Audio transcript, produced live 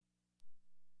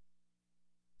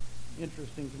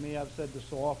interesting to me. I've said this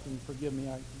so often, forgive me,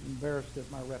 I'm embarrassed at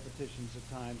my repetitions at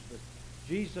times, but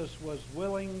Jesus was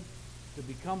willing to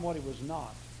become what he was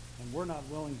not, and we're not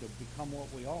willing to become what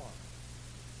we are.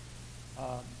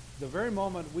 The very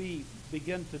moment we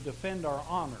begin to defend our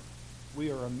honor,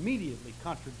 we are immediately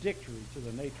contradictory to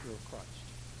the nature of Christ,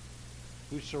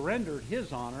 who surrendered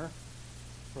his honor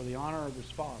for the honor of his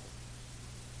Father.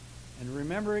 And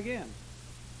remember again,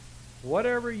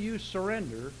 whatever you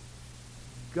surrender,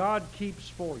 God keeps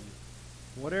for you.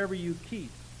 Whatever you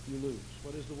keep, you lose.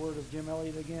 What is the word of Jim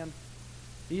Elliot again?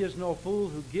 He is no fool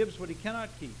who gives what he cannot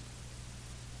keep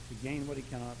to gain what he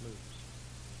cannot lose.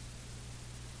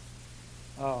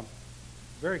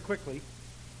 Very quickly,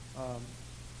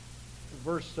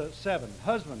 verse 7.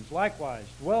 Husbands, likewise,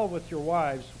 dwell with your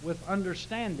wives with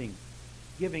understanding,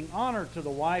 giving honor to the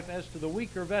wife as to the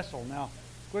weaker vessel. Now,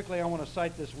 quickly I want to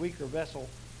cite this weaker vessel.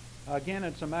 Again,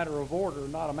 it's a matter of order,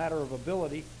 not a matter of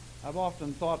ability. I've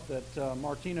often thought that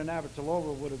Martina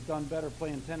Navratilova would have done better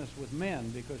playing tennis with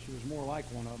men because she was more like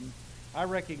one of them. I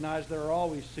recognize there are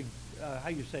always,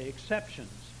 exceptions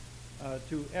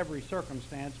to every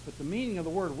circumstance, but the meaning of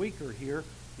the word weaker here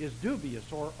is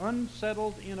dubious or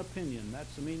unsettled in opinion.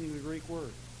 That's the meaning of the Greek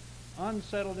word.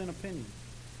 Unsettled in opinion.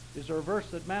 Is there a verse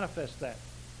that manifests that?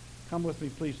 Come with me,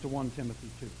 please, to 1 Timothy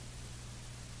 2.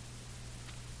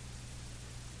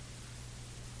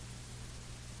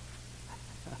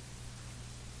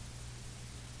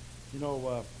 You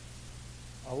know,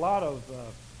 a lot of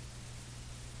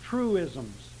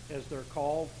truisms, as they're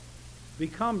called,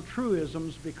 become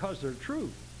truisms because they're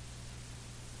true.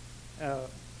 Well,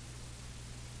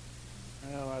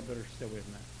 I better stay away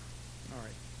from that. All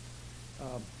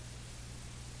right.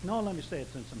 No, let me say it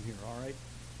since I'm here, all right?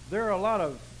 There are a lot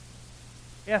of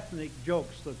ethnic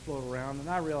jokes that float around, and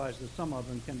I realize that some of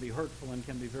them can be hurtful and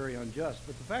can be very unjust,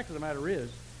 but the fact of the matter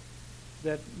is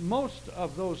that most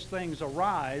of those things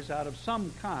arise out of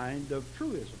some kind of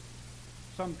truism,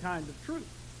 some kind of truth.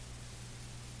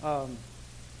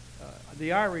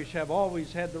 The Irish have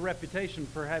always had the reputation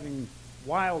for having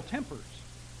wild tempers.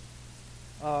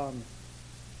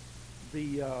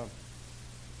 The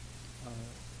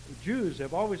Jews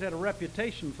have always had a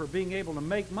reputation for being able to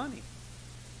make money.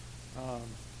 I'll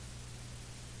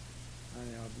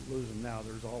lose them now.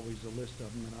 There's always a list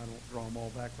of them, and I don't draw them all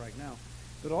back right now.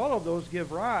 But all of those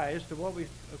give rise to what we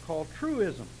call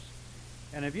truisms.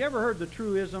 And have you ever heard the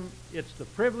truism, it's the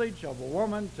privilege of a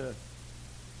woman to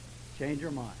change her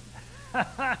mind?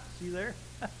 See there?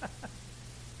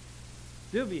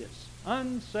 Dubious,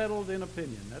 unsettled in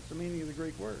opinion. That's the meaning of the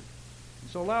Greek word. And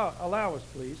so allow us,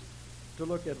 please, to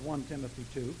look at 1 Timothy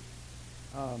 2.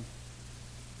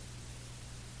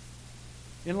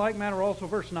 In like manner also,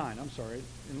 verse 9, I'm sorry.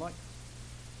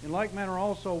 In like manner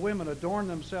also women adorn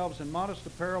themselves in modest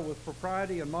apparel with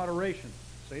propriety and moderation.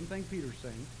 Same thing Peter's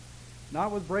saying.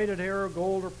 Not with braided hair or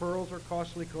gold or pearls or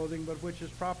costly clothing, but which is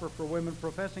proper for women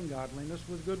professing godliness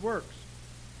with good works.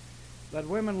 Let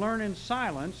women learn in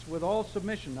silence with all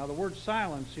submission. Now the word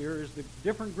silence here is the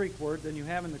different Greek word than you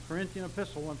have in the Corinthian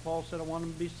epistle when Paul said, I want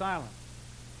them to be silent.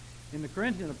 In the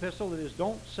Corinthian epistle it is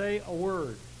don't say a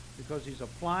word, because he's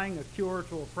applying a cure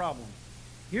to a problem.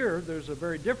 Here, there's a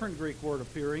very different Greek word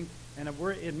appearing, and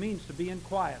it means to be in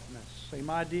quietness. Same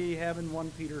idea you have in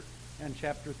 1 Peter and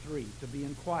chapter 3, to be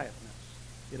in quietness.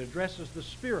 It addresses the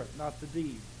spirit, not the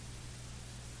deed.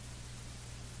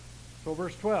 So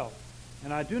verse 12,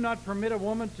 and I do not permit a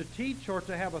woman to teach or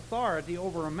to have authority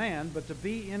over a man, but to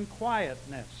be in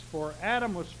quietness. For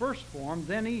Adam was first formed,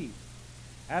 then Eve.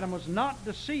 Adam was not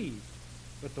deceived,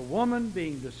 but the woman,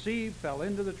 being deceived, fell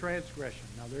into the transgression.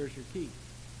 Now there's your key.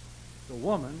 The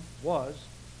woman was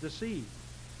deceived.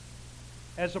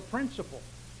 As a principle,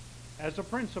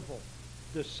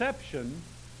 deception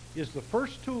is the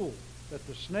first tool that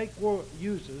the snake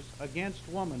uses against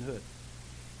womanhood.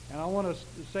 And I want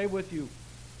to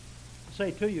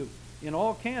say to you, in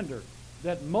all candor,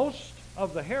 that most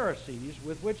of the heresies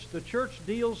with which the church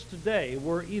deals today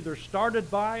were either started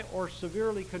by or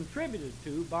severely contributed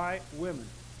to by women.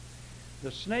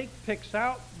 The snake picks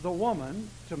out the woman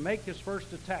to make his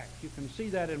first attack. You can see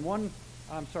that in Romans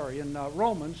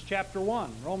chapter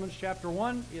 1. Romans chapter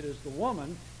 1, it is the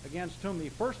woman against whom he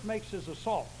first makes his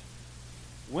assault.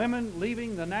 Women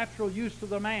leaving the natural use of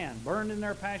the man, burned in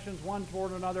their passions one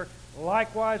toward another,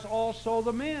 likewise also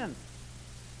the men.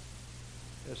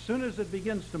 As soon as it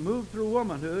begins to move through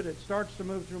womanhood, it starts to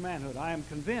move through manhood. I am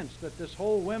convinced that this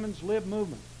whole women's lib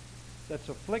movement that's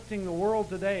afflicting the world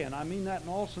today, and I mean that in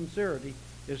all sincerity,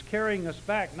 is carrying us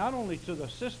back not only to the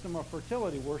system of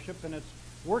fertility worship, and it's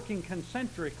working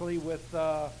concentrically with,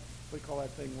 we call that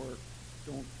thing where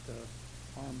don't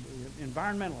harm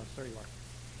environmentalists. There you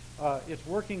are. It's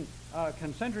working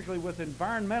concentrically with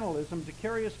environmentalism to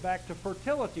carry us back to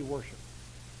fertility worship.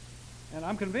 And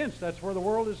I'm convinced that's where the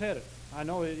world is headed. I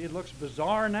know it looks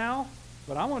bizarre now,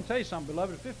 but I want to tell you something,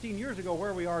 beloved. 15 years ago,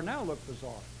 where we are now looked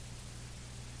bizarre.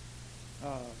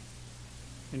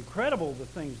 Incredible the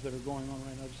things that are going on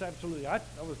right now. It's absolutely.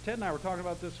 Ted and I were talking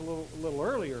about this a little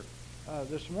earlier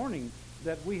this morning,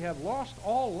 that we have lost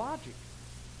all logic.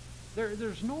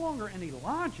 There's no longer any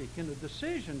logic in the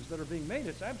decisions that are being made.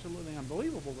 It's absolutely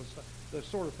unbelievable, the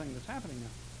sort of thing that's happening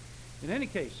now. In any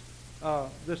case,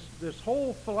 this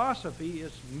whole philosophy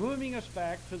is moving us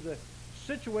back to the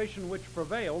situation which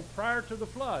prevailed prior to the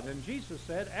flood. And Jesus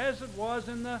said, as it was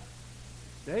in the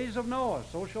days of Noah,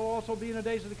 so shall also be in the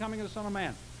days of the coming of the Son of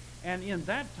Man. And in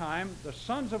that time, the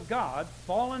sons of God,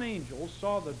 fallen angels,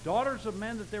 saw the daughters of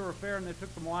men that they were fair, and they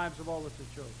took them wives of all that they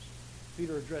chose.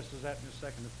 Peter addresses that in his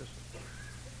second epistle.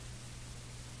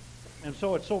 And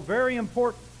so it's so very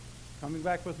important. Coming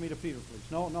back with me to Peter,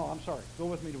 please. No, I'm sorry. Go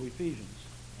with me to Ephesians,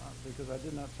 because I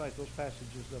did not cite those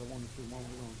passages that I wanted to a moment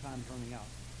ago, and time's running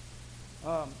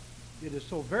out. It is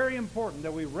so very important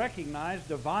that we recognize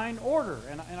divine order.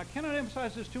 And I cannot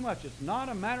emphasize this too much. It's not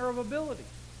a matter of ability.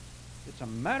 It's a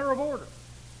matter of order.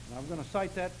 And I'm going to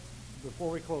cite that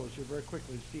before we close here very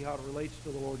quickly to see how it relates to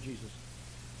the Lord Jesus.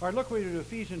 All right, look with me to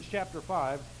Ephesians chapter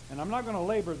 5. And I'm not going to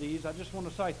labor these. I just want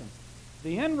to cite them.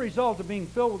 The end result of being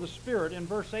filled with the Spirit in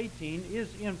verse 18 is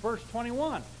in verse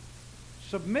 21.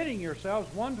 Submitting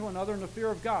yourselves one to another in the fear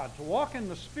of God. To walk in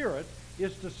the Spirit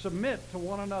is to submit to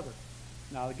one another.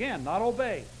 Now again, not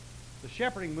obey. The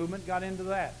shepherding movement got into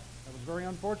that. That was very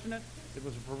unfortunate. It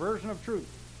was a perversion of truth.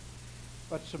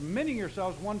 But submitting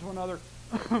yourselves one to another,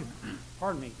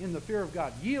 in the fear of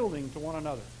God, yielding to one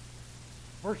another.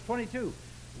 Verse 22,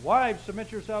 wives,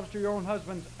 submit yourselves to your own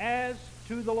husbands as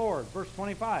to the Lord. Verse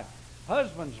 25,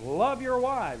 husbands, love your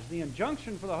wives. The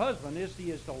injunction for the husband is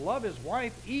he is to love his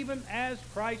wife even as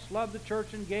Christ loved the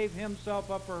church and gave himself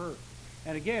up for her.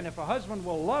 And again, if a husband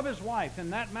will love his wife in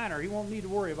that manner, he won't need to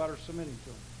worry about her submitting to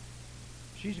him.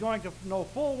 She's going to know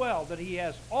full well that he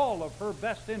has all of her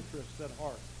best interests at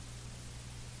heart.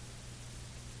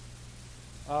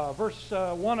 Verse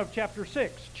 1 of chapter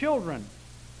 6, children,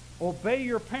 obey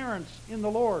your parents in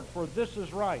the Lord, for this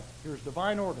is right. Here's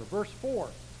divine order. Verse 4,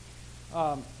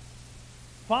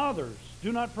 fathers,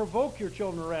 do not provoke your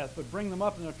children to wrath, but bring them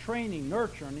up in the training,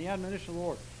 nurture, and the admonition of the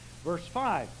Lord. Verse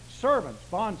 5, servants,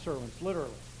 bondservants, literally.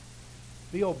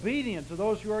 Be obedient to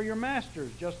those who are your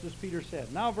masters, just as Peter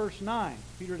said. Now verse 9.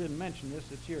 Peter didn't mention this,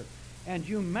 it's here. And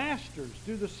you masters,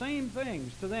 do the same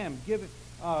things to them,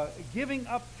 giving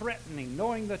up threatening,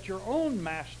 knowing that your own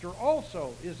master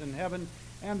also is in heaven,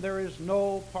 and there is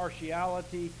no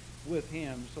partiality with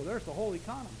him. So there's the whole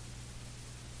economy.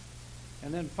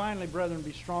 And then finally, brethren,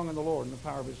 be strong in the Lord and the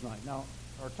power of his might. Now,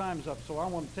 our time's up, so I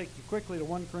want to take you quickly to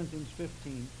 1 Corinthians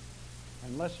 15.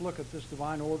 And let's look at this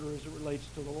divine order as it relates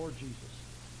to the Lord Jesus.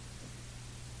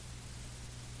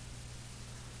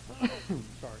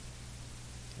 Sorry.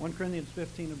 1 Corinthians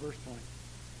 15 and verse 20.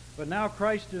 But now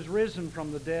Christ is risen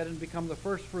from the dead and become the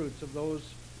first fruits of those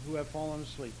who have fallen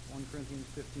asleep. 1 Corinthians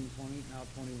 15, 20, now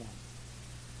 21.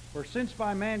 For since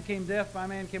by man came death, by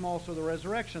man came also the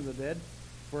resurrection of the dead.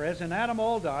 For as in Adam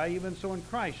all die, even so in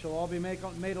Christ shall all be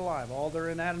made alive. All that are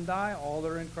in Adam die, all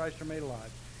that are in Christ are made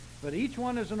alive. But each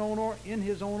one is in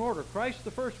his own order. Christ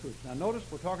the first fruits. Now notice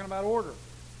we're talking about order.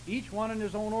 Each one in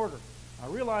his own order. I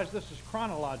realize this is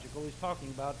chronological. He's talking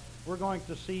about, we're going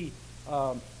to see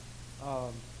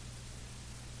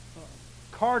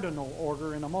cardinal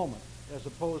order in a moment, as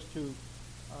opposed to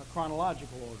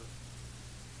chronological order.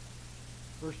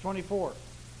 Verse 24.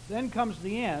 Then comes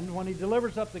the end, when he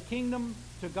delivers up the kingdom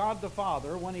to God the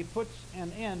Father, when he puts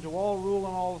an end to all rule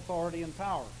and all authority and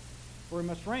power. For he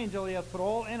must reign till he hath put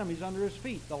all enemies under his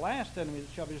feet. The last enemy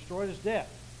that shall be destroyed is death.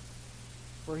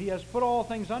 For he has put all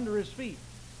things under his feet.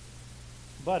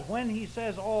 But when he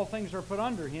says all things are put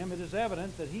under him, it is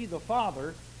evident that he, the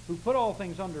Father, who put all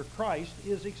things under Christ,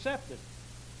 is accepted.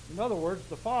 In other words,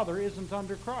 the Father isn't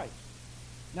under Christ.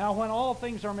 Now when all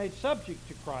things are made subject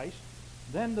to Christ,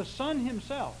 then the Son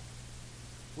himself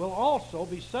will also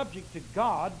be subject to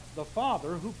God, the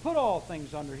Father, who put all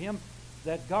things under him,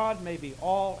 that God may be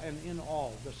all and in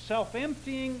all. The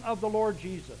self-emptying of the Lord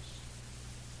Jesus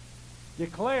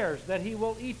declares that he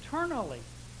will eternally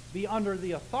be under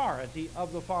the authority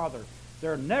of the Father.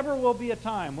 There never will be a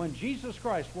time when Jesus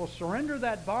Christ will surrender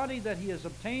that body that he has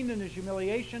obtained in his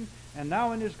humiliation and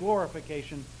now in his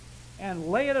glorification, and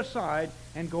lay it aside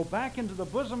and go back into the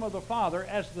bosom of the Father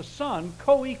as the Son,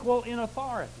 co-equal in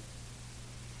authority.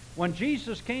 When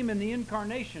Jesus came in the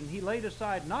incarnation, he laid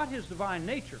aside not his divine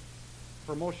nature,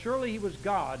 for most surely he was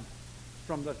God.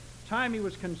 From the time he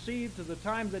was conceived to the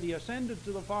time that he ascended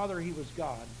to the Father, he was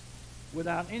God,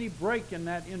 without any break in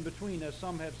that in between, as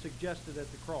some have suggested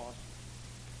at the cross.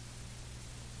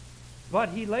 But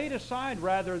he laid aside,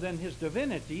 rather than his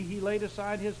divinity, he laid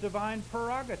aside his divine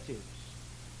prerogatives.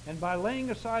 And by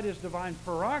laying aside his divine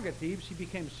prerogatives, he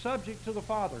became subject to the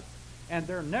Father. And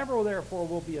there never, therefore,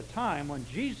 will be a time when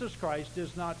Jesus Christ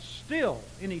is not still,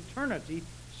 in eternity,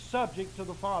 subject to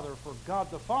the Father. For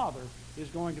God the Father is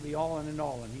going to be all in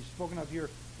all. And he's spoken of here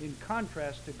in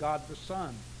contrast to God the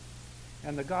Son.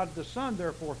 And the God the Son,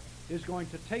 therefore, is going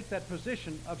to take that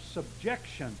position of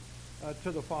subjection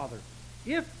to the Father.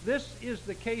 If this is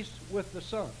the case with the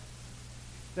Son,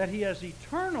 that he has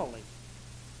eternally,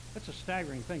 that's a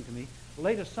staggering thing to me,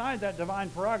 laid aside that divine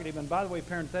prerogative. And by the way,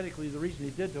 parenthetically, the reason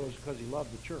he did so is because he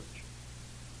loved the church.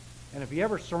 And if he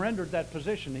ever surrendered that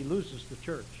position, he loses the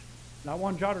church. Not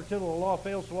one jot or tittle of the law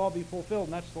fails, the law be fulfilled,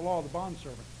 and that's the law of the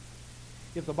bondservant.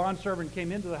 If the bondservant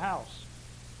came into the house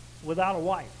without a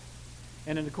wife,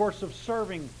 and in the course of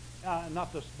serving,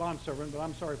 not the bondservant, but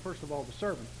I'm sorry, first of all, the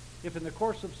servant, if in the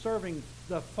course of serving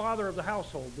the father of the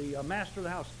household, the master of the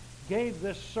house, gave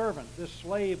this servant, this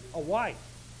slave, a wife,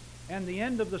 and the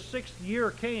end of the 6th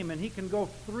year came and he can go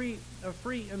free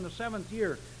in the 7th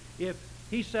year, if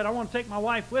he said, I want to take my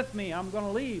wife with me, I'm going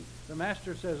to leave, the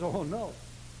master says, oh no.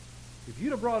 If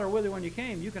you'd have brought her with you when you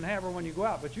came, you can have her when you go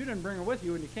out, but you didn't bring her with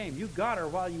you when you came. You got her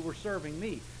while you were serving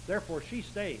me. Therefore, she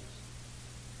stays.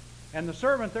 And the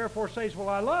servant therefore says, well,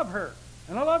 I love her.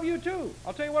 And I love you too.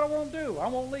 I'll tell you what I won't do. I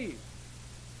won't leave.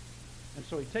 And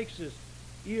so he takes his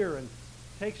ear and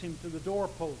takes him to the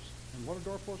doorpost. And what are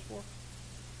doorposts for?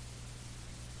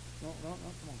 No, come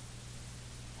on.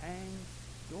 Hang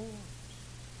doors.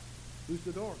 Who's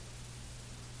the door?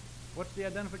 What's the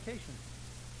identification?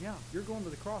 Yeah, you're going to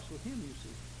the cross with him, you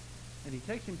see. And he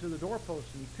takes him to the doorpost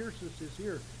and he pierces his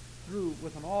ear through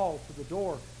with an awl to the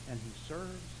door, and he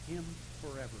serves him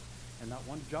forever. And not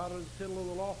one jot or tittle of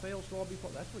the law fails to all be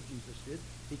fulfilled. That's what Jesus did.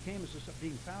 He came as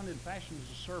being found in fashion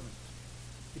as a servant.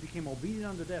 He became obedient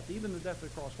unto death, even the death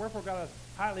of the cross. Wherefore God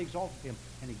hath highly exalted him,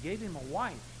 and he gave him a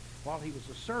wife while he was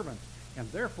a servant.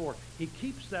 And therefore he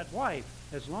keeps that wife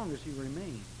as long as he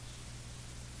remains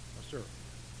a servant.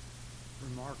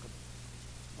 Remarkable.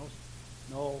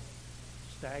 No,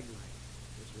 staggering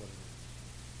is what it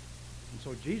is. And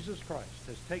so Jesus Christ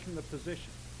has taken the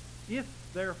position. If,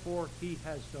 therefore, he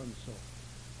has done so,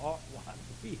 ought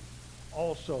we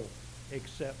also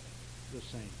accept the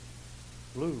same?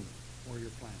 Blue, or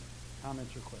your planet.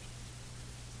 Comments or questions?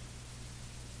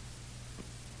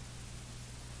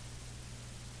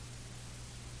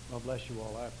 Well, bless you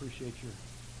all. I appreciate your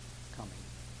coming.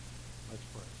 Let's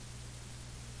pray.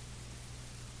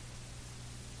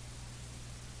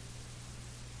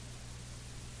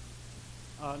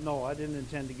 No, I didn't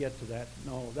intend to get to that.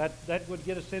 No, that would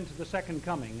get us into the second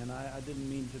coming, and I didn't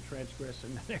mean to transgress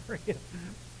in that area.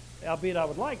 Albeit I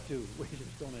would like to. We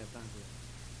just don't have time for it.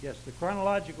 Yes, the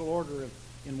chronological order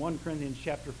in 1 Corinthians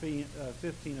chapter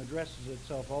 15 addresses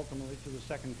itself ultimately to the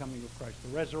second coming of Christ,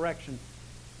 the resurrection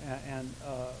and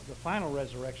the final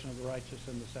resurrection of the righteous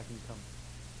in the second coming.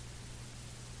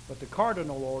 But the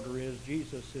cardinal order is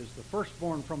Jesus is the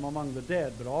firstborn from among the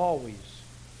dead, but always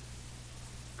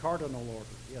cardinal order.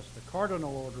 Yes, the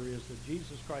cardinal order is that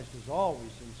Jesus Christ is always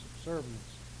in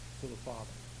subservience to the Father,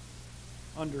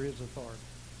 under his authority.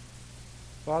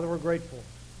 Father, we're grateful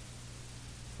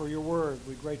for your word.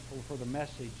 We're grateful for the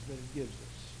message that it gives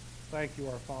us. Thank you,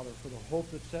 our Father, for the hope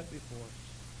that's set before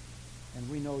us. And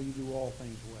we know you do all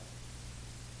things well.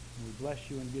 And we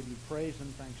bless you and give you praise and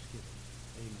thanksgiving.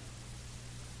 Amen.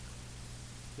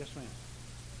 Yes, ma'am.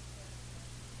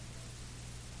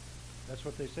 That's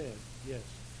what they said, yes.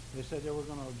 They said they were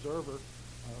going to observe her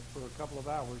for a couple of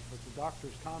hours, but the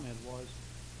doctor's comment was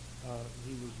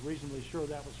he was reasonably sure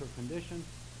that was her condition,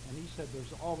 and he said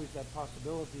there's always that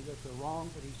possibility that they're wrong,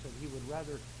 but he said he would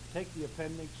rather take the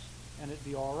appendix and it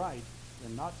be all right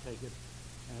than not take it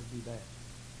and it be bad.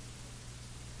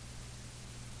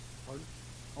 Pardon?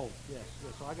 Oh, yes.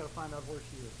 So I got to find out where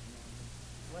she is.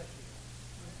 Bless you.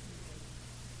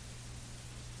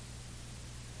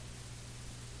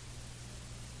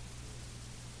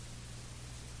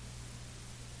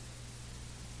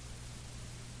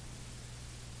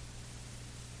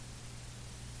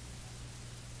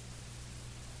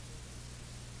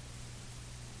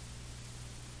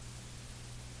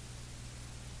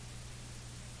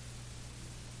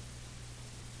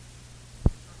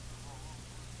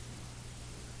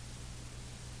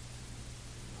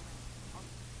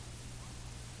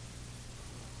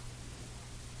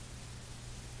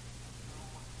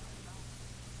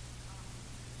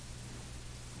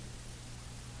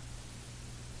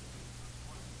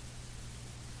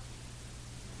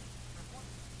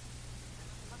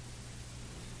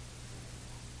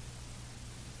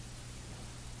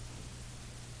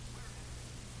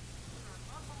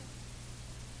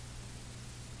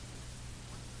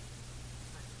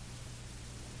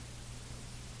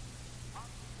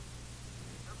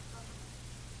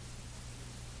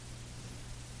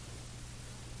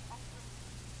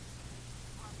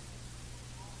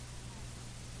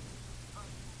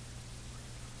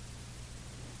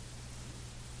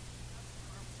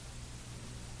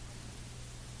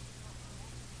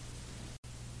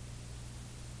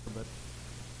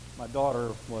 My daughter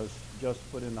was just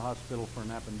put in the hospital for an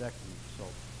appendectomy, so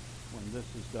when this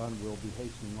is done, we'll be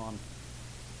hastening on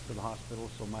to the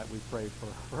hospital, so might we pray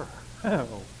for her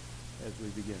as we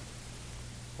begin.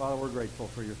 Father, we're grateful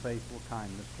for your faithful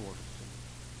kindness toward us.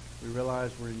 And we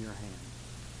realize we're in your hands.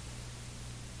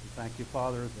 We thank you,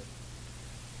 Father, that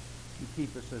you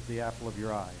keep us as the apple of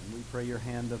your eye. And we pray your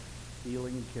hand of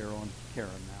healing and care on Karen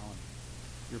now, and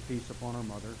your peace upon her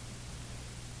mother.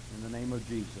 In the name of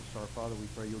Jesus, our Father,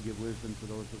 we pray you'll give wisdom to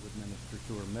those that would minister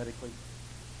to her medically.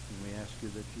 And we ask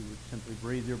you that you would simply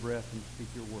breathe your breath and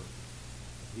speak your word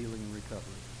of healing and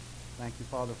recovery. Thank you,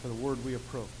 Father, for the word we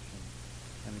approach.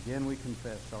 And again, we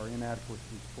confess our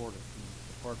inadequacies toward us. And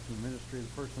apart from the ministry of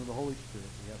the person of the Holy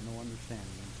Spirit, we have no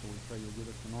understanding. And so we pray you'll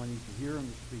give us anointing to hear and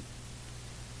to speak.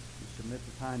 We submit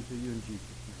the time to you in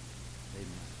Jesus' name.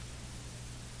 Amen.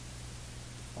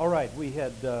 All right, we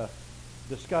had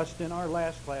discussed in our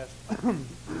last class,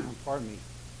 pardon me,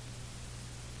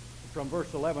 from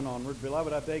verse 11 onward,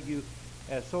 Beloved, I beg you,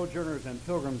 as sojourners and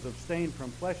pilgrims, abstain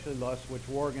from fleshly lusts which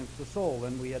war against the soul.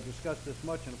 And we had discussed this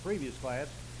much in a previous class,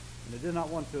 and I did not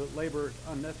want to labor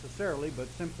unnecessarily, but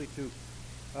simply to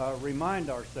remind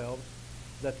ourselves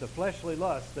that the fleshly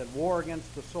lusts that war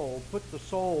against the soul put the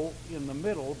soul in the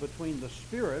middle between the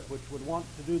spirit, which would want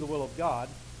to do the will of God,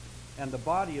 and the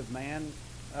body of man,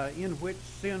 in which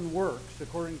sin works,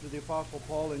 according to the Apostle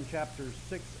Paul in chapters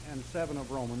 6 and 7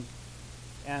 of Romans.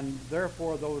 And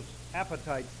therefore those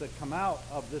appetites that come out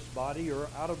of this body or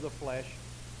out of the flesh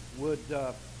would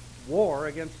war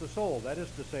against the soul. That is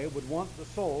to say, would want the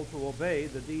soul to obey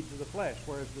the deeds of the flesh,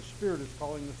 whereas the Spirit is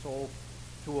calling the soul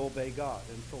to obey God.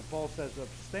 And so Paul says,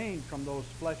 abstain from those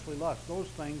fleshly lusts, those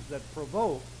things that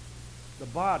provoke the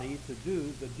body to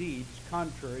do the deeds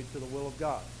contrary to the will of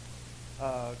God.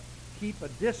 Keep a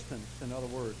distance, in other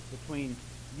words, between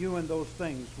you and those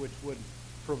things which would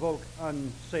provoke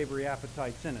unsavory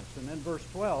appetites in us. And then verse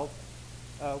 12,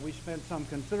 we spent some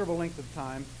considerable length of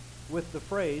time with the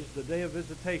phrase, the day of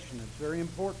visitation. It's very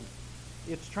important.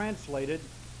 It's translated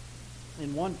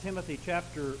in 1 Timothy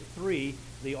chapter 3,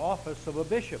 the office of a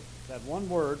bishop. That one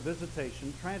word,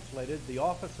 visitation, translated the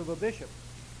office of a bishop.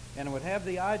 And it would have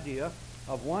the idea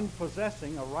of one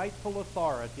possessing a rightful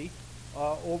authority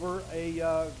over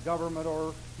a government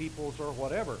or peoples or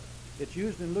whatever. It's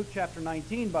used in Luke chapter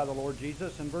 19 by the Lord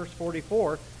Jesus in verse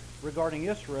 44 regarding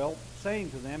Israel, saying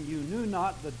to them, you knew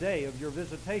not the day of your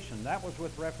visitation. That was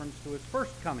with reference to his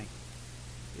first coming.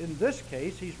 In this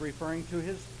case, he's referring to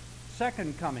his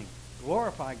second coming.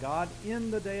 Glorify God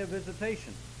in the day of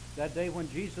visitation, that day when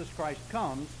Jesus Christ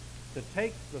comes to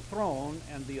take the throne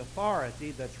and the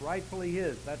authority that's rightfully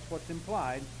his. That's what's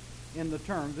implied in the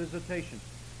term visitation.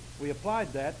 We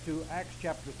applied that to Acts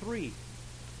chapter 3,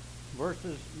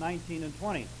 verses 19 and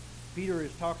 20. Peter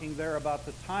is talking there about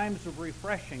the times of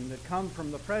refreshing that come from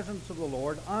the presence of the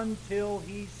Lord until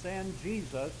he send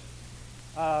Jesus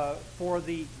for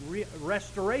the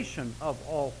restoration of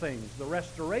all things. The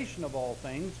restoration of all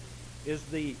things is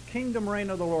the kingdom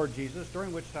reign of the Lord Jesus,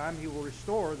 during which time he will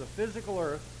restore the physical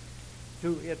earth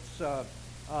to its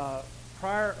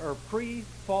prior or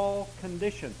pre-fall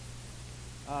condition.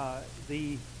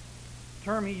 The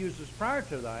term he uses prior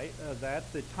to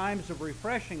that, the times of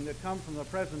refreshing that come from the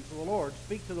presence of the Lord,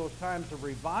 speak to those times of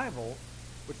revival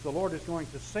which the Lord is going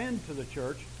to send to the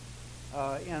church.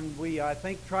 And we, I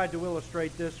think, tried to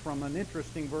illustrate this from an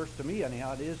interesting verse to me,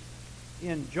 anyhow. It is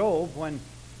in Job when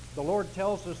the Lord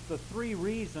tells us the three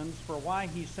reasons for why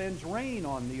he sends rain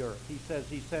on the earth. He says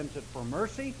he sends it for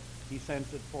mercy, he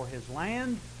sends it for his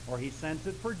land, or he sends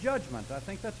it for judgment. I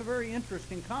think that's a very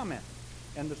interesting comment.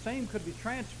 And the same could be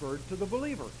transferred to the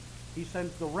believer. He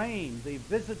sends the rain, the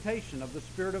visitation of the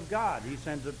Spirit of God. He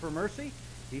sends it for mercy.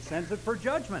 He sends it for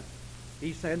judgment.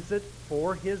 He sends it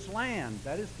for his land.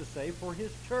 That is to say, for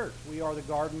his church. We are the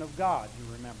garden of God,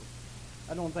 you remember.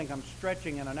 I don't think I'm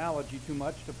stretching an analogy too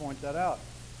much to point that out.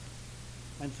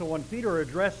 And so when Peter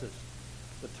addresses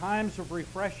the times of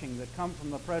refreshing that come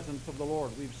from the presence of the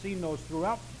Lord, we've seen those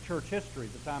throughout church history.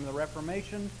 The time of the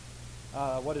Reformation,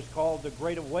 what is called the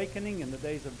Great Awakening in the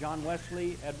days of John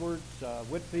Wesley, Edwards,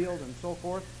 Whitefield, and so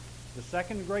forth. The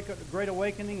Second Great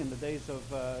Awakening in the days of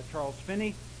Charles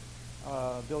Finney,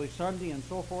 Billy Sunday, and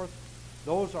so forth.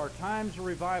 Those are times of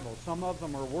revival. Some of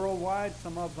them are worldwide,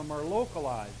 some of them are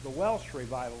localized. The Welsh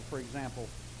revival, for example,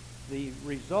 the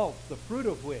results, the fruit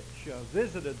of which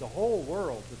visited the whole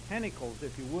world. The tentacles,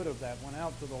 if you would, of that went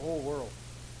out to the whole world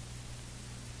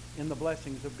in the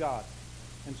blessings of God.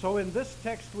 And so in this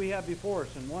text we have before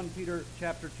us in 1 Peter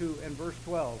chapter 2 and verse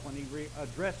 12, when he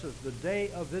addresses the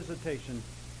day of visitation,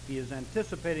 he is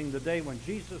anticipating the day when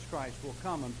Jesus Christ will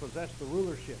come and possess the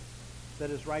rulership, that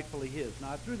is rightfully his.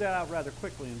 Now, I threw that out rather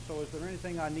quickly, and so is there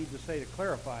anything I need to say to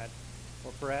clarify it,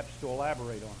 or perhaps to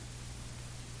elaborate on it?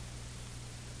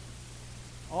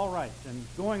 All right, and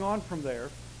going on from there,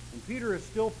 and Peter is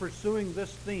still pursuing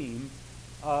this theme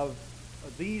of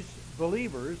these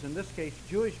believers, in this case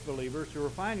Jewish believers, who are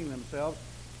finding themselves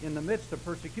in the midst of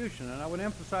persecution. And I would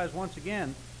emphasize once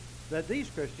again that these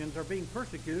Christians are being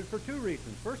persecuted for two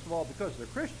reasons. First of all, because they're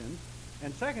Christians,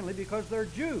 and secondly, because they're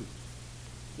Jews.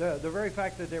 The very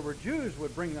fact that they were Jews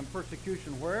would bring them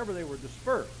persecution wherever they were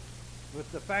dispersed.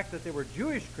 With the fact that they were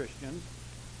Jewish Christians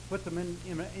put them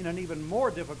in an even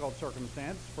more difficult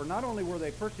circumstance, for not only were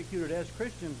they persecuted as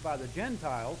Christians by the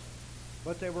Gentiles,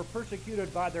 but they were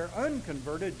persecuted by their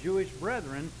unconverted Jewish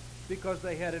brethren because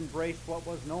they had embraced what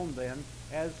was known then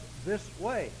as this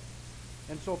way.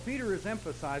 And so Peter is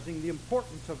emphasizing the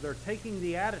importance of their taking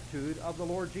the attitude of the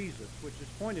Lord Jesus, which is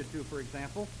pointed to, for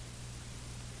example,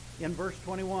 in verse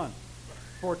 21.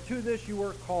 For to this you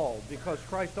were called, because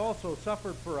Christ also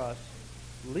suffered for us,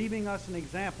 leaving us an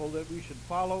example that we should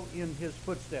follow in his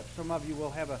footsteps. Some of you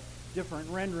will have a different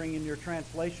rendering in your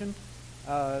translation.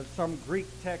 Some Greek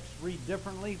texts read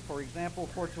differently. For example,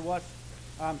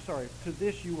 to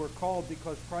this you were called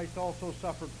because Christ also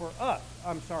suffered for us.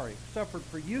 Suffered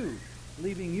for you,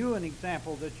 leaving you an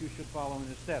example that you should follow in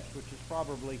his steps, which is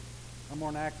probably a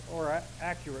more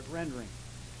accurate rendering.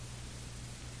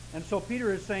 And so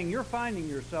Peter is saying you're finding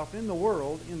yourself in the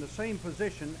world in the same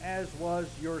position as was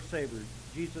your Savior.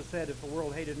 Jesus said, if the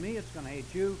world hated me, it's going to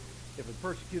hate you. If it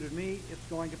persecuted me, it's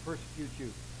going to persecute you.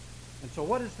 And so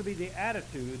what is to be the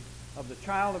attitude of the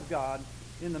child of God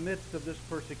in the midst of this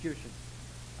persecution?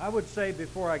 I would say,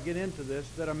 before I get into this,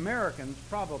 that Americans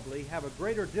probably have a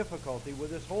greater difficulty with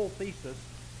this whole thesis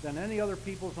than any other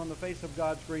peoples on the face of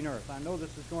God's green earth. I know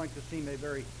this is going to seem a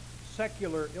very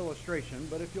secular illustration,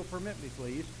 but if you'll permit me,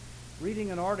 please, reading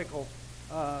an article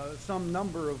some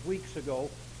number of weeks ago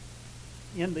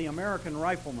in the American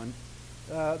Rifleman,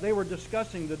 they were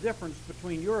discussing the difference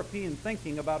between European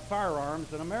thinking about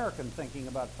firearms and American thinking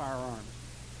about firearms.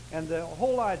 And the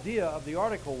whole idea of the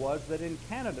article was that in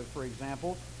Canada, for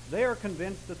example, they are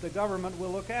convinced that the government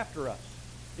will look after us.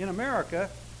 In America,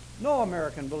 no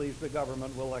American believes the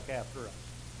government will look after us.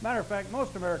 Matter of fact,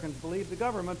 most Americans believe the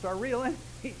government's our real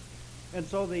enemy. And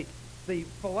so the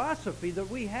philosophy that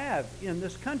we have in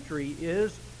this country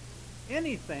is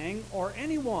anything or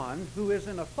anyone who is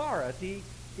in authority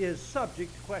is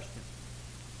subject to question.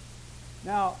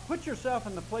 Now, put yourself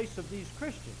in the place of these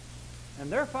Christians, and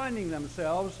they're finding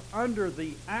themselves under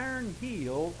the iron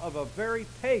heel of a very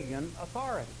pagan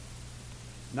authority.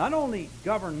 Not only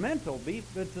governmental beef,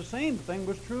 but the same thing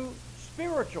was true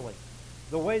spiritually.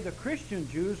 The way the Christian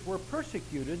Jews were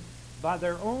persecuted by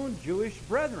their own Jewish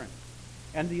brethren,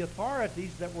 and the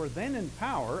authorities that were then in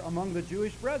power among the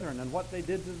Jewish brethren, and what they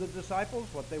did to the disciples,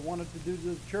 what they wanted to do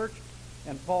to the church.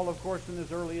 And Paul, of course, in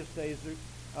his earliest days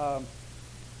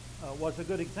was a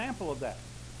good example of that.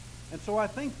 And so I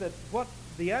think that what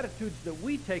the attitudes that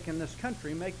we take in this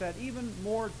country make that even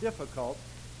more difficult,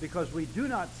 because we do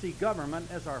not see government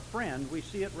as our friend, we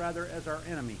see it rather as our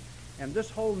enemy. And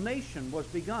this whole nation was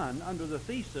begun under the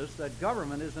thesis that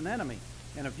government is an enemy.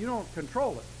 And if you don't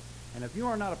control it, and if you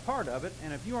are not a part of it,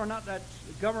 and if you are not that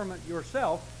government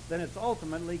yourself, then it's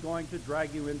ultimately going to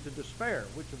drag you into despair,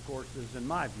 which of course is, in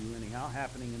my view anyhow,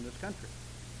 happening in this country.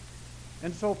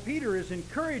 And so Peter is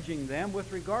encouraging them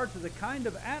with regard to the kind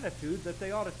of attitude that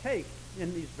they ought to take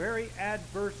in these very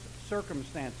adverse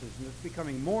circumstances. And it's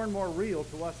becoming more and more real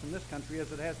to us in this country,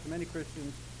 as it has to many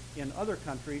Christians in other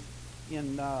countries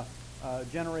in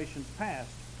generations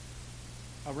past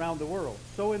around the world.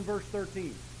 So in verse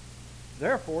 13,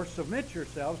 therefore submit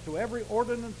yourselves to every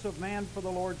ordinance of man for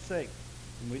the Lord's sake.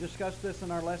 And we discussed this in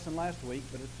our lesson last week,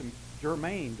 but it's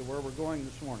germane to where we're going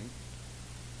this morning.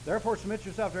 Therefore submit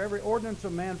yourself to every ordinance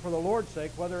of man for the Lord's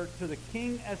sake, whether to the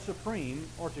king as supreme,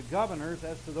 or to governors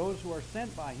as to those who are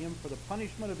sent by him for the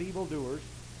punishment of evildoers,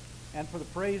 and for the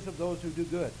praise of those who do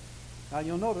good. Now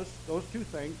you'll notice those two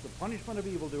things, the punishment of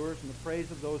evildoers and the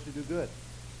praise of those who do good.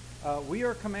 We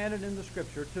are commanded in the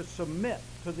Scripture to submit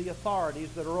to the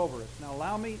authorities that are over us. Now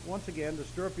allow me once again to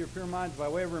stir up your pure minds by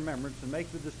way of remembrance and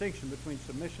make the distinction between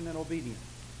submission and obedience.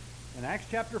 In Acts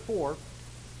chapter 4,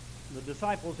 the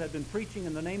disciples had been preaching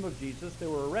in the name of Jesus. They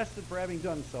were arrested for having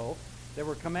done so. They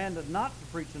were commanded not to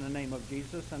preach in the name of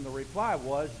Jesus, and the reply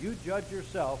was, you judge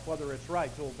yourself whether it's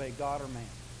right to obey God or man.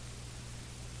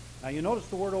 Now you notice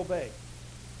the word obey.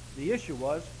 The issue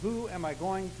was, who am I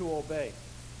going to obey?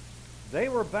 They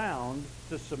were bound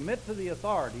to submit to the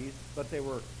authorities, but they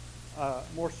were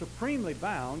more supremely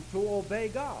bound to obey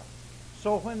God.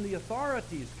 So when the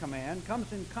authorities' command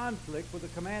comes in conflict with the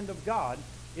command of God,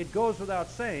 it goes without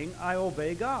saying, I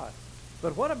obey God.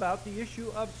 But what about the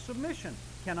issue of submission?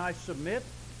 Can I submit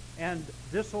and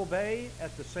disobey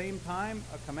at the same time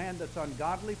a command that's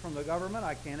ungodly from the government?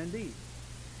 I can indeed.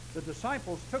 The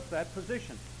disciples took that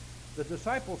position. The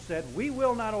disciples said, we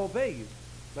will not obey you.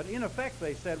 But in effect,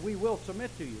 they said, we will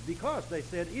submit to you. Because they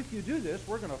said, if you do this,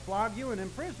 we're going to flog you and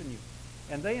imprison you.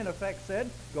 And they in effect said,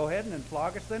 go ahead and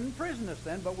flog us then, imprison us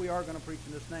then, but we are going to preach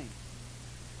in this name.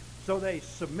 So they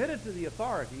submitted to the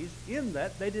authorities in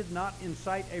that they did not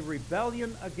incite a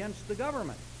rebellion against the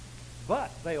government.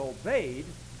 But they obeyed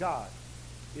God.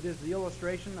 It is the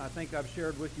illustration I think I've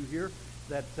shared with you here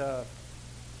that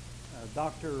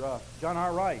Dr. John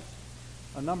R. Rice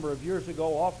a number of years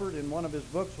ago offered in one of his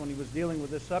books when he was dealing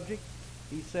with this subject.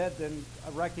 He said, and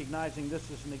recognizing this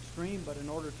is an extreme, but in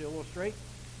order to illustrate,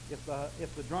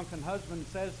 if the drunken husband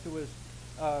says to his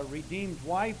redeemed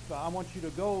wife, I want you to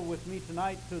go with me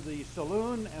tonight to the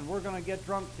saloon and we're going to get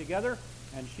drunk together,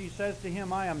 and she says to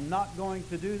him, I am not going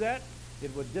to do that,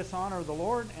 it would dishonor the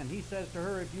Lord. And he says to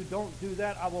her, if you don't do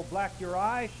that, I will black your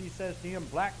eye. She says to him,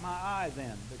 black my eye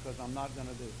then, because I'm not going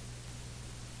to do it.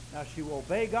 Now she will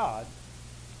obey God,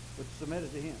 but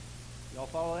submitted to him. Y'all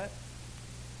follow that?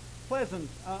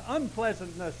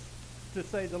 Unpleasantness, to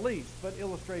say the least, but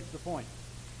illustrates the point.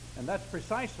 And that's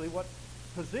precisely what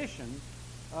position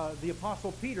the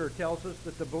Apostle Peter tells us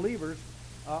that the believers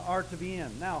are to be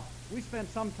in. Now, we spent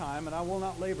some time, and I will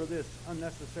not labor this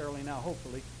unnecessarily now,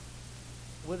 hopefully,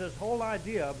 with this whole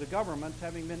idea of the government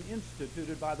having been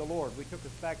instituted by the Lord. We took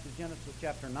us back to Genesis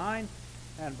chapter 9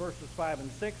 and verses 5 and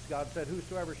 6. God said,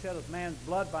 whosoever sheddeth man's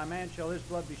blood, by man shall his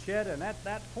blood be shed. And at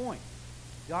that point,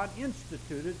 God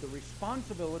instituted the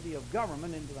responsibility of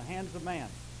government into the hands of man.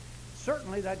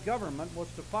 Certainly that government was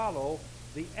to follow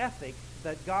the ethic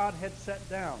that God had set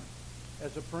down.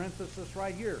 As a parenthesis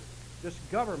right here, this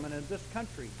government in this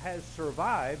country has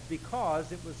survived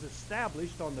because it was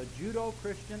established on the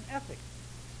Judeo-Christian ethic.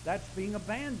 That's being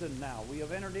abandoned now. We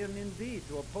have entered in indeed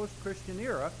to a post-Christian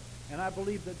era, and I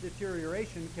believe that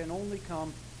deterioration can only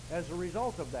come as a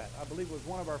result of that. I believe it was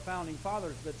one of our founding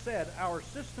fathers that said our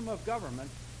system of government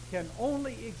can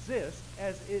only exist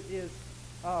as it is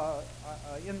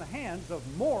in the hands of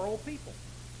moral people.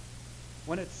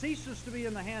 When it ceases to be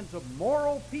in the hands of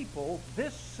moral people,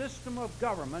 this system of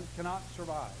government cannot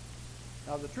survive.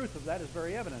 Now, the truth of that is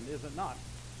very evident, is it not?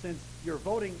 Since you're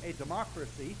voting a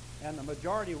democracy and the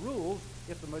majority rules,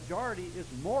 if the majority is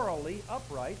morally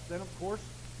upright, then of course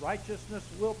righteousness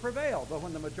will prevail. But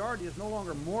when the majority is no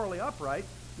longer morally upright,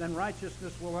 then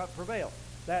righteousness will not prevail.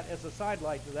 That, as a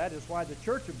sidelight to that, is why the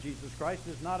Church of Jesus Christ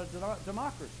is not a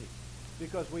democracy.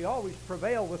 Because we always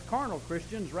prevail with carnal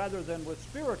Christians rather than with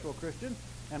spiritual Christians.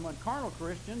 And when carnal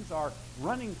Christians are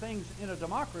running things in a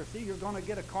democracy, you're going to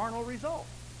get a carnal result.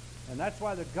 And that's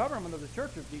why the government of the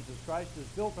Church of Jesus Christ is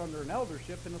built under an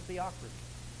eldership and a theocracy.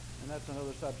 And that's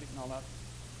another subject, and I'll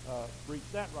not breach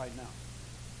that right now.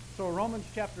 So Romans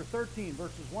chapter 13,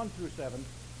 verses 1 through 7,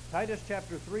 Titus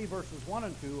chapter 3, verses 1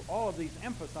 and 2, all of these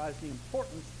emphasize the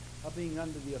importance of being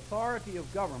under the authority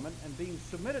of government and being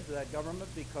submitted to that government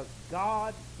because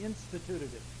God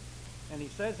instituted it. And he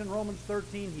says in Romans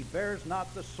 13, he bears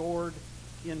not the sword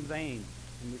in vain.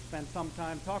 And we spent some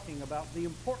time talking about the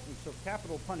importance of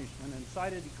capital punishment and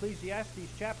cited Ecclesiastes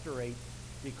chapter 8,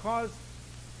 because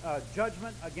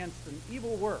judgment against an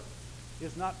evil work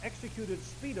is not executed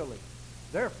speedily.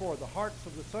 Therefore, the hearts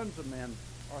of the sons of men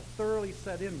are thoroughly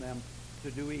set in them to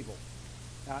do evil.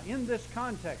 Now, in this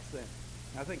context, then,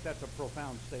 I think that's a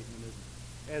profound statement, isn't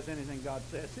it? As anything God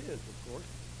says is, of course.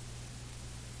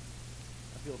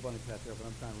 I feel a bunny pat there, but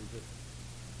I'm trying to resist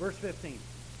it. Verse 15.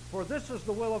 For this is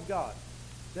the will of God,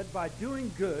 that by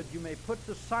doing good you may put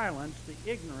to silence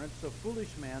the ignorance of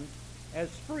foolish men, as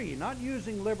free, not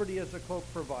using liberty as a cloak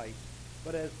for vice,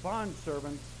 but as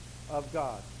bondservants of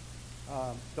God.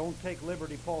 Don't take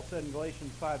liberty, Paul said in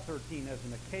Galatians 5:13, as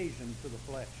an occasion to the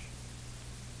flesh.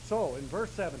 So, in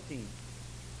verse 17,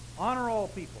 honor all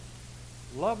people,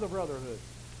 love the brotherhood,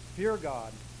 fear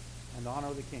God, and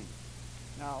honor the king.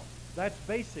 Now, that's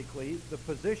basically the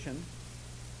position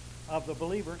of the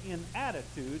believer in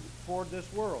attitude toward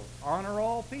this world. Honor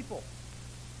all people.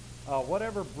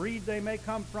 Whatever breed they may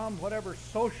come from, whatever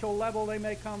social level they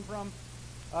may come from,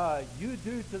 you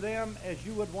do to them as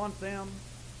you would want them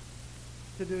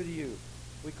to do to you.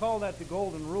 We call that the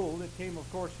golden rule. It came, of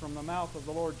course, from the mouth of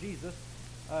the Lord Jesus.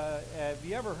 Have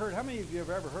you ever heard, how many of you have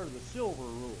ever heard of the silver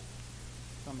rule?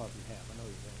 Some of you have. I know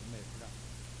you have. You may have forgotten.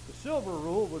 The silver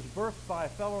rule was birthed by a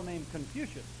fellow named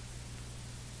Confucius.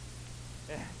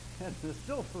 And the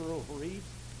silver rule reads,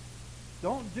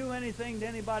 Don't do anything to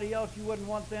anybody else you wouldn't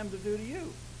want them to do to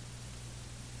you.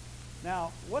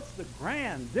 Now, what's the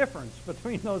grand difference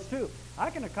between those two? I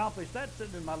can accomplish that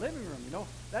sitting in my living room, you know.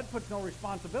 That puts no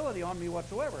responsibility on me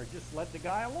whatsoever. Just let the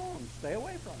guy alone. Stay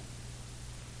away from him.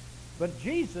 But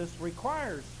Jesus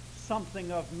requires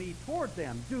something of me toward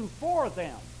them. Do for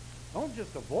them. Don't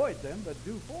just avoid them, but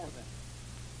do for them.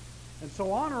 And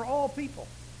so honor all people.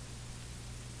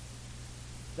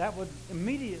 That would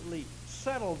immediately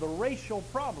settle the racial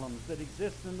problems that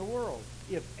exist in the world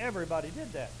if everybody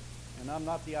did that. And I'm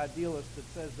not the idealist that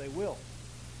says they will.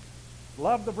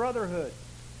 Love the brotherhood.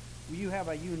 You have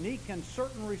a unique and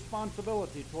certain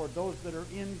responsibility toward those that are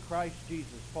in Christ Jesus.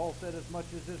 Paul said, as much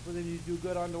as is within you to do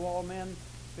good unto all men.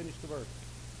 Finish the verse.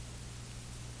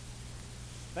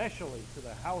 Especially to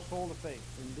the household of faith,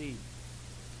 indeed.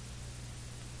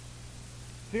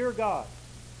 Fear God.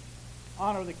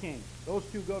 Honor the king. Those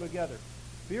two go together.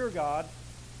 Fear God.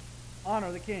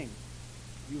 Honor the king.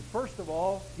 You first of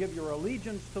all give your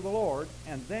allegiance to the Lord,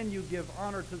 and then you give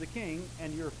honor to the king,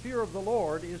 and your fear of the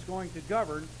Lord is going to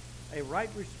govern a right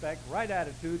respect, right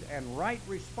attitude, and right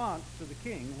response to the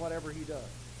king, whatever he does.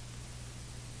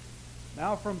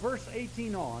 Now from verse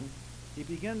 18 on, he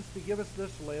begins to give us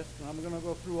this list, and I'm going to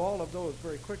go through all of those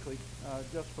very quickly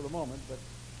just for the moment, but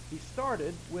he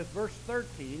started with verse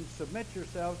 13, submit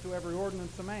yourselves to every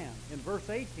ordinance of man. In verse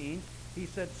 18, he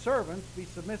said, servants, be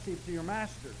submissive to your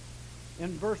masters.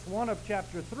 In verse 1 of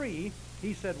chapter 3,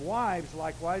 he said, wives,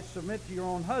 likewise, submit to your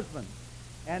own husbands.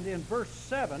 And in verse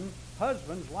 7,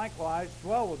 husbands, likewise,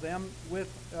 dwell with them with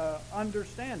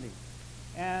understanding.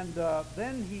 And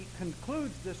then he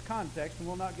concludes this context, and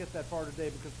we'll not get that far today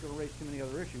because it's going to raise too many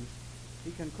other issues.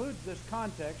 He concludes this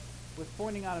context with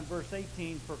pointing out in verse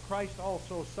 18, for Christ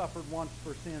also suffered once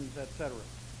for sins, etc.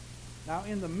 Now,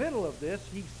 in the middle of this,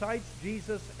 he cites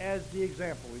Jesus as the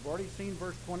example. We've already seen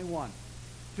verse 21.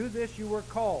 To this you were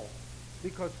called,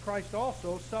 because Christ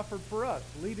also suffered for us,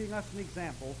 leaving us an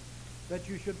example that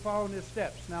you should follow in his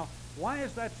steps. Now, why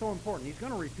is that so important? He's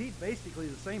going to repeat basically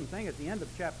the same thing at the end of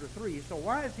chapter 3. So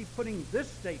why is he putting this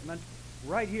statement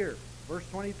right here? Verse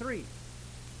 22.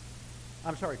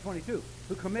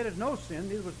 Who committed no sin,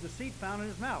 neither was deceit found in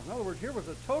his mouth. In other words, here was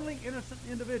a totally innocent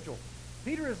individual.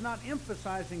 Peter is not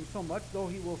emphasizing so much, though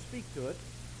he will speak to it,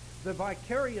 the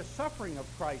vicarious suffering of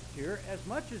Christ here, as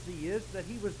much as he is that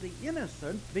he was the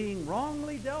innocent being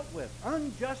wrongly dealt with,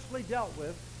 unjustly dealt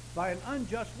with by an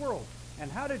unjust world.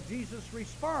 And how did Jesus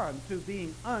respond to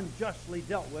being unjustly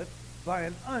dealt with by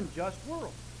an unjust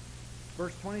world?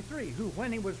 Verse 23, who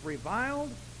when he was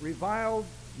reviled, reviled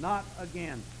not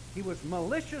again. He was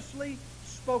maliciously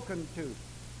spoken to.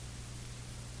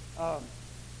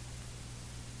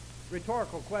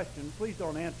 Rhetorical question, please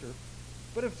don't answer.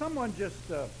 But if someone just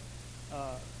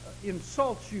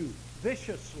insults you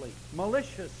viciously,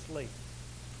 maliciously,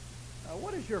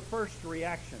 what is your first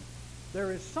reaction?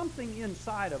 There is something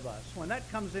inside of us when that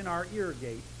comes in our ear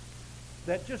gate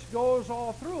that just goes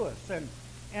all through us,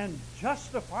 and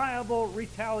justifiable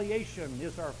retaliation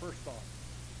is our first thought.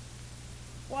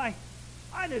 Why,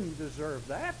 I didn't deserve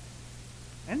that.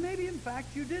 And maybe in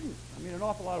fact you didn't. I mean, an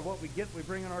awful lot of what we get we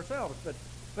bring in ourselves,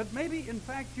 but maybe in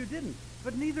fact you didn't.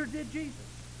 But neither did Jesus.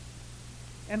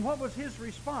 And what was his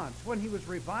response? When he was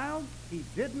reviled, he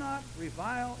did not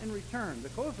revile in return. The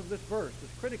close of this verse is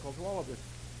critical to all of this.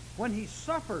 When he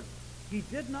suffered, he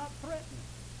did not threaten.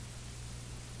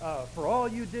 For all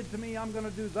you did to me, I'm going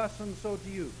to do thus and so to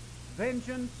you.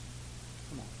 Vengeance,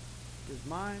 come on, is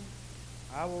mine.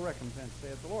 I will recompense,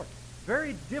 saith the Lord.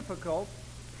 Very difficult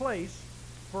place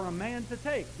for a man to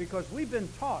take, because we've been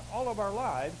taught all of our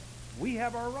lives we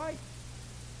have our rights.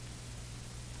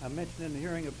 I mentioned in the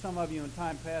hearing of some of you in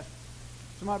time past,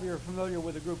 some of you are familiar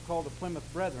with a group called the Plymouth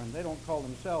Brethren. They don't call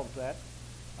themselves that.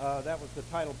 That was the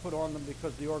title put on them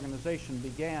because the organization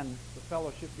began, the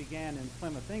fellowship began in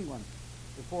Plymouth, England,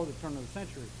 before the turn of the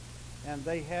century. And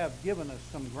they have given us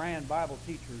some grand Bible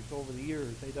teachers over the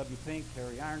years. A.W. Pink,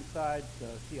 Harry Ironside,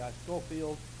 C.I.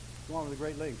 Schofield, along with a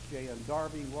great list, J.N.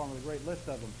 Darby, along with a great list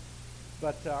of them.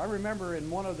 But I remember in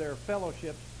one of their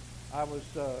fellowships, I was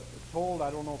told, I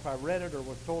don't know if I read it or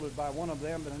was told it by one of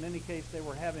them, but in any case, they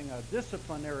were having a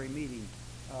disciplinary meeting.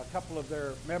 A couple of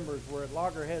their members were at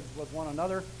loggerheads with one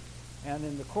another, and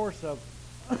in the course of,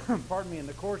 in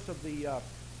the course of the,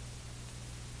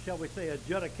 shall we say,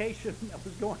 adjudication that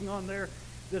was going on there,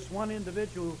 this one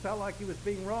individual who felt like he was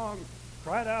being wronged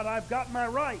cried out, "I've got my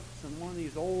rights!" And one of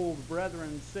these old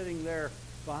brethren sitting there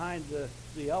behind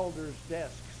the elder's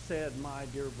desk said, "My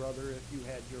dear brother, if you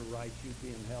had your rights, you'd be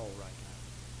in hell right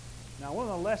now." Now, one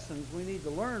of the lessons we need to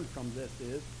learn from this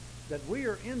is that we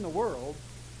are in the world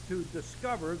to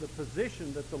discover the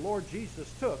position that the Lord Jesus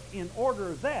took in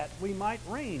order that we might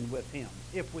reign with him.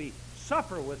 If we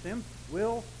suffer with him,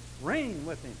 we'll reign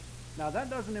with him. Now, that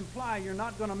doesn't imply you're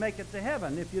not going to make it to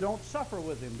heaven if you don't suffer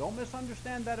with him. Don't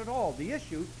misunderstand that at all. The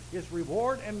issue is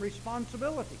reward and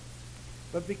responsibility.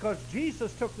 But because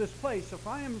Jesus took this place, if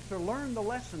I am to learn the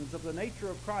lessons of the nature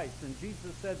of Christ, and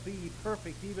Jesus said, "Be ye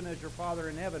perfect, even as your Father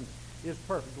in heaven is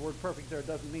perfect." The word perfect there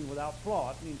doesn't mean without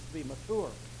flaw. It means to be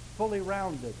mature, fully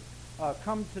rounded.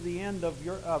 Come to the end of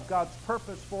God's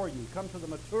purpose for you. Come to the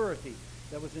maturity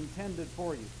that was intended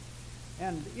for you.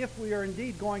 And if we are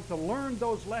indeed going to learn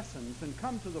those lessons and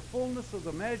come to the fullness of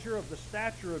the measure of the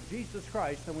stature of Jesus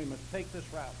Christ, then we must take this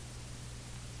route.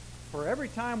 For every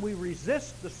time we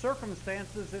resist the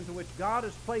circumstances into which God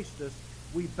has placed us,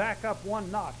 we back up one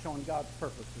notch on God's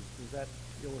purposes. Does that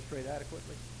illustrate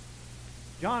adequately?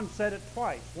 John said it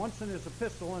twice, once in his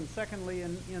epistle and secondly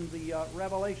in the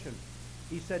Revelation.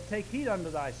 He said, "Take heed unto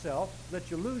thyself,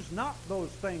 that you lose not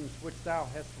those things which thou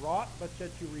hast wrought, but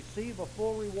that you receive a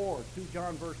full reward." 2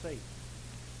 John verse 8.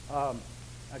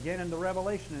 Again in the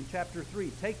Revelation in chapter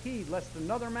 3, "Take heed lest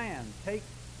another man take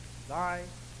thy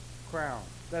crown."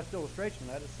 Best illustration of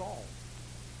that is Saul.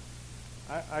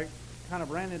 I kind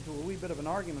of ran into a wee bit of an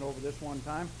argument over this one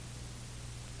time,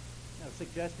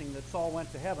 suggesting that Saul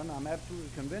went to heaven. I'm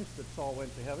absolutely convinced that Saul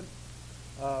went to heaven.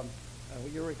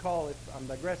 You recall, I'm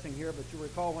digressing here, but you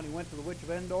recall when he went to the witch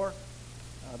of Endor,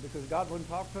 because God wouldn't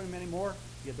talk to him anymore,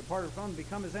 he had departed from him,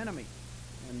 become his enemy.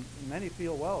 And many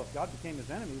feel, well, if God became his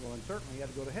enemy, well, then certainly he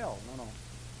had to go to hell.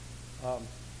 No.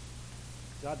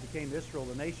 God became Israel,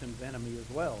 the nation's enemy as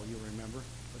well, you remember.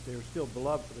 But they were still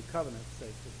beloved for the covenant's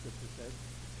sake, the Scripture says.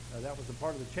 That was a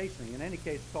part of the chastening. In any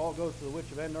case, Saul goes to the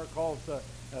witch of Endor,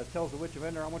 tells the witch of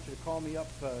Endor, "I want you to call me up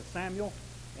Samuel."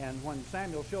 And when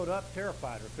Samuel showed up,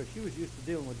 terrified her, because she was used to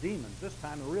dealing with demons. This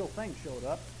time, the real thing showed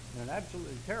up, and it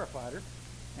absolutely terrified her.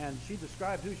 And she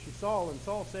described who she saw, and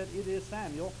Saul said, "It is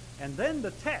Samuel." And then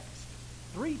the text,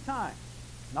 3 times,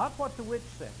 not what the witch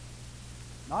said,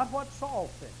 not what Saul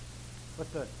said,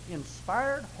 but the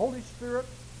inspired, Holy Spirit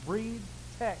breathed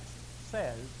text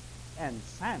says, "And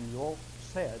Samuel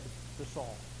said to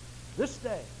Saul, 'This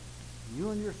day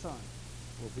you and your son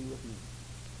will be with me.'"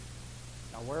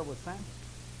 Now, where was Samuel?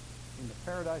 In the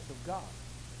paradise of God.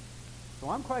 So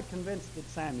I'm quite convinced that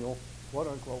Samuel, quote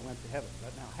unquote, went to heaven.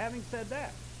 But now, having said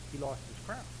that, he lost his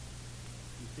crown.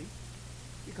 You see?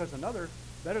 Because another,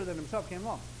 better than himself, came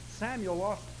along. Who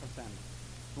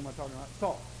am I talking about?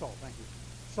 Saul, thank you.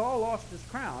 Saul lost his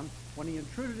crown when he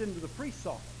intruded into the priest's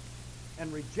office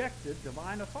and rejected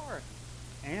divine authority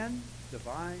and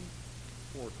divine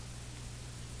order.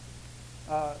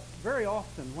 Very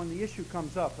often when the issue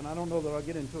comes up, and I don't know that I'll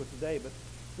get into it today, but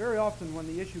very often when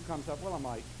the issue comes up, well, I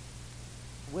might,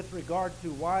 with regard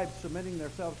to wives submitting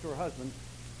themselves to her husbands,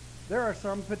 there are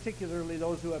some, particularly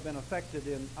those who have been affected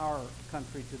in our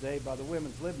country today by the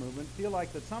women's lib movement, feel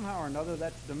like that somehow or another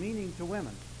that's demeaning to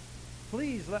women.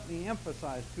 Please let me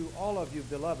emphasize to all of you,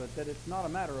 beloved, that it's not a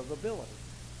matter of ability.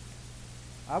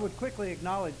 I would quickly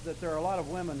acknowledge that there are a lot of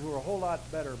women who are a whole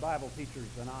lot better Bible teachers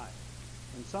than I.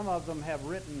 And some of them have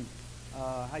written,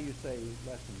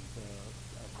 lessons,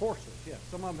 courses. Yes,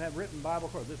 some of them have written Bible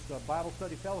courses. This Bible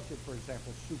Study Fellowship, for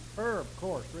example, superb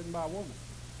course written by a woman.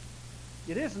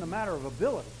 It isn't a matter of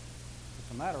ability.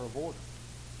 It's a matter of order.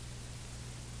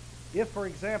 If, for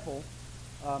example,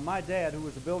 my dad, who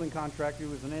was a building contractor, he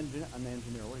was an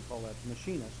engineer, what do you call that,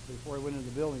 machinist, before he went into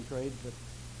the building trades, but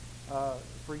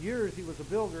for years he was a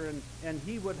builder, and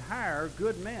he would hire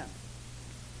good men.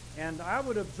 And I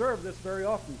would observe this very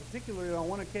often, particularly on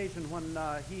one occasion when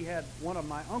he had one of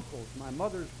my uncles, my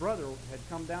mother's brother, had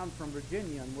come down from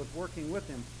Virginia and was working with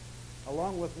him,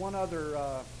 along with one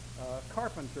other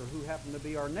carpenter who happened to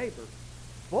be our neighbor.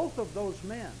 Both of those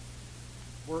men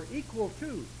were equal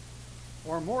to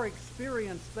or more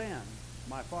experienced than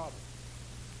my father.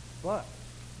 But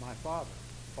my father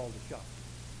called the shots.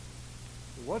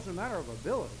 It wasn't a matter of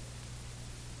ability.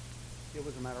 It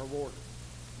was a matter of order.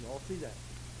 You all see that.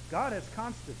 God has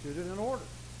constituted an order.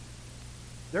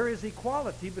 There is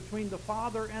equality between the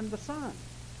Father and the Son,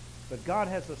 but God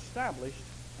has established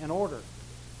an order,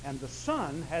 and the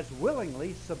Son has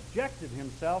willingly subjected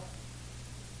himself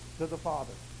to the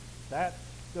Father. That's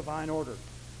divine order.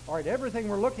 All right, everything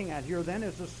we're looking at here then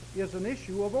is an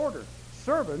issue of order.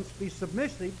 Servants, be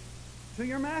submissive to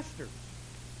your masters.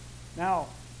 Now,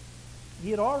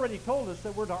 he had already told us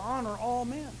that we're to honor all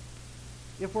men.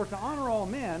 If we're to honor all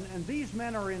men, and these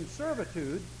men are in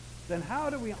servitude, then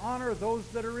how do we honor those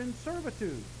that are in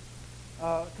servitude?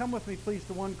 Come with me, please,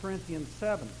 to 1 Corinthians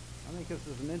 7. I think this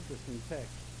is an interesting text.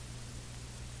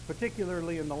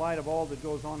 particularly in the light of all that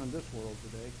goes on in this world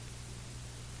today.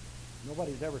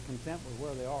 Nobody's ever content with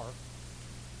where they are.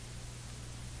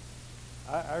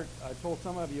 I told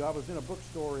some of you I was in a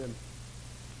bookstore in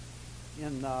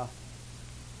big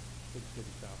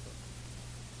city south of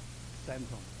San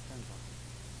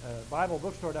Antonio, Bible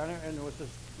bookstore down there, and there was this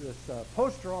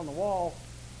poster on the wall,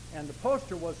 and the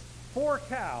poster was 4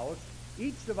 cows,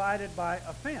 each divided by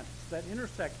a fence that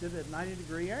intersected at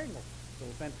 90-degree angles. So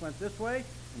the fence went this way,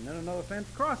 and then another fence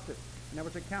crossed it. And there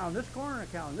was a cow in this corner, and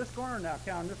a cow in this corner, and now a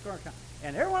cow in this corner,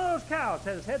 and every one of those cows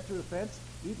had his head through the fence,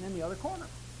 eating in the other corner.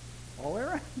 All the way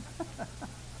around.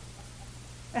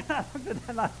 And I looked at that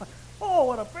and I thought, oh,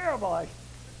 what a parable.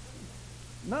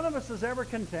 None of us is ever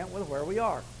content with where we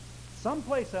are.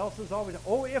 Someplace else is always,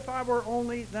 oh, if I were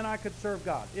only, then I could serve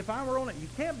God. If I were only, you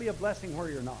can't be a blessing where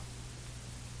you're not.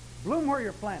 Bloom where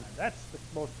you're planted. That's the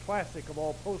most classic of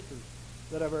all posters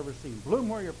that I've ever seen. Bloom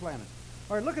where you're planted.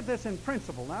 All right, look at this in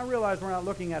principle. Now, I realize we're not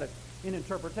looking at it in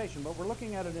interpretation, but we're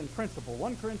looking at it in principle.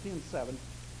 1 Corinthians 7.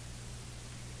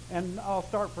 And I'll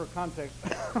start for context,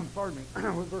 pardon me,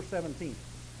 with verse 17.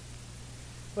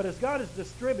 But as God has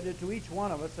distributed to each one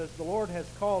of us, as the Lord has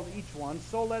called each one,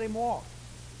 so let him walk.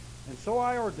 And so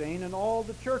I ordain in all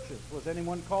the churches. Was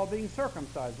anyone called being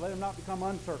circumcised? Let him not become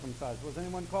uncircumcised. Was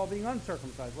anyone called being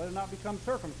uncircumcised? Let him not become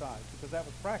circumcised, because that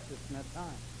was practiced in that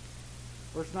time.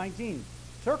 Verse 19.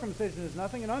 Circumcision is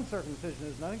nothing and uncircumcision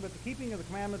is nothing but the keeping of the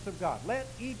commandments of God. Let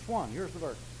each one, here's the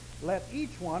verse, let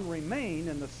each one remain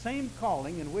in the same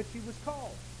calling in which he was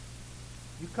called.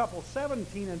 You couple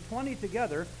 17 and 20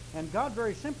 together, and God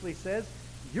very simply says,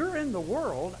 you're in the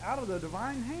world out of the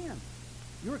divine hand.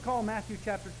 You recall Matthew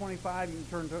chapter 25. You can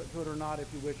turn to it or not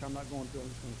if you wish. I'm not going to. I'm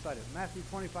just going to cite it. Matthew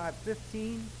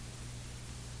 25:15.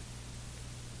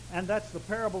 And that's the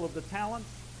parable of the talents.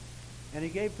 And he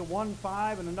gave to one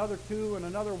 5 and another 2 and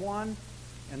another 1.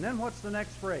 And then what's the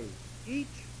next phrase? Each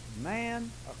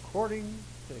man according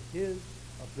to his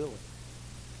ability.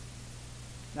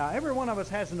 Now, every one of us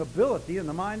has an ability in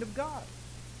the mind of God.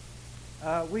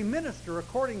 We minister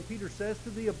according, Peter says, to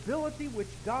the ability which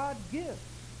God gives.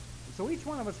 So each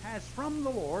one of us has from the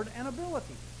Lord an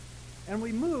ability. And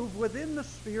we move within the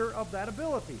sphere of that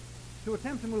ability. To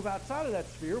attempt to move outside of that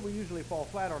sphere, we usually fall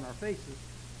flat on our faces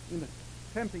in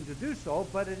attempting to do so,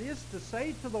 but it is to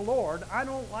say to the Lord, I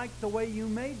don't like the way you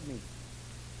made me.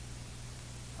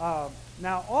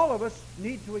 Now, all of us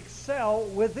need to excel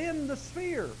within the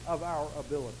sphere of our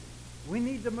ability. We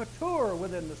need to mature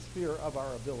within the sphere of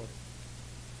our ability.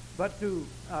 But to,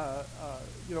 a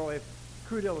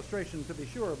crude illustration to be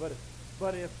sure,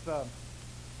 but if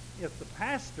the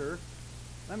pastor,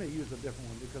 let me use a different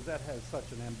one because that has such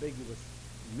an ambiguous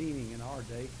meaning in our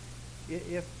day.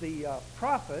 If the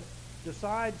prophet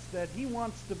decides that he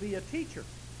wants to be a teacher,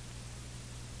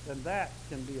 then that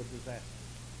can be a disaster.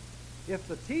 If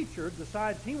the teacher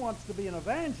decides he wants to be an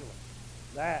evangelist,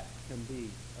 that can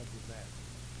be a disaster.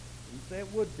 Didn't say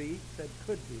it would be, said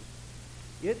could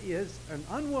be. It is an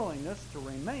unwillingness to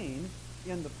remain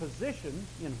in the position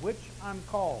in which I'm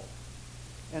called.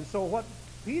 And so what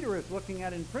Peter is looking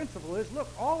at in principle is, look,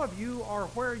 all of you are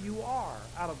where you are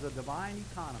out of the divine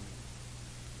economy.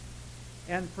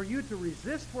 And for you to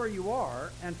resist where you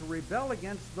are and to rebel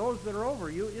against those that are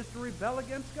over you is to rebel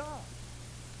against God.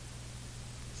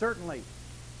 Certainly,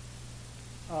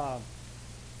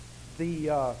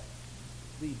 the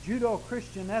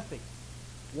Judeo-Christian ethic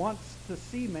wants to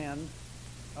see men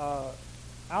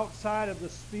outside of the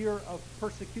sphere of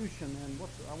persecution. And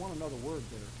I want another word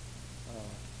there.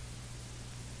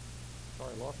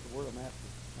 Sorry, I lost the word I'm after.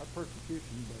 Not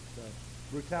persecution, but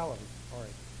brutality. All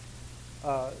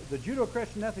right. The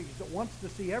Judeo-Christian ethic wants to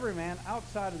see every man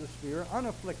outside of the sphere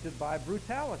unafflicted by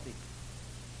brutality.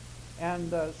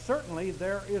 And certainly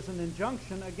there is an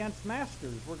injunction against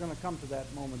masters. We're going to come to that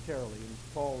momentarily. And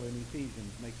Paul in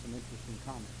Ephesians makes some interesting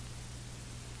comments.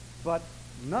 But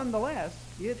nonetheless,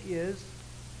 it is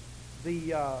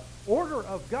the order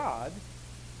of God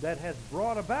that has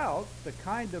brought about the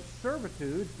kind of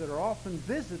servitudes that are often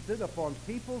visited upon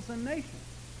peoples and nations.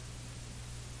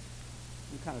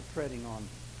 I'm kind of treading on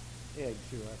eggs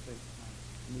here. I think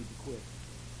I need to quit.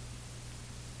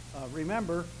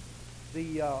 Remember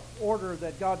the order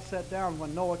that God set down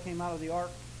when Noah came out of the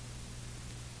ark?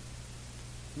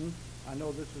 I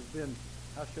know this has been,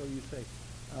 how shall you say,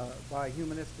 by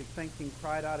humanistic thinking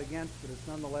cried out against, but it's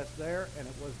nonetheless there, and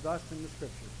it was thus in the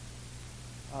Scriptures,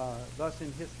 thus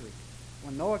in history.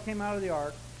 When Noah came out of the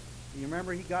ark, you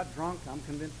remember he got drunk. I'm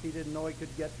convinced he didn't know he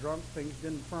could get drunk. Things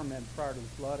didn't ferment prior to the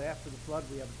flood. After the flood,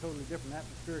 we have a totally different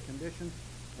atmospheric condition.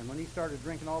 And when he started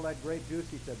drinking all that grape juice,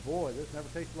 he said, boy, this never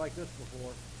tasted like this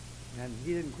before. And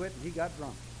he didn't quit, and he got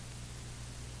drunk.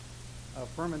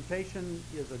 Fermentation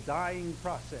is a dying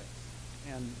process.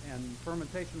 And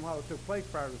fermentation, while it took place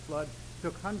prior to the flood,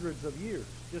 took hundreds of years,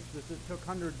 just as it took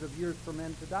hundreds of years for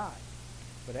men to die.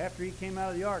 But after he came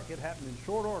out of the ark, it happened in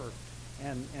short order.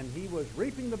 And he was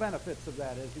reaping the benefits of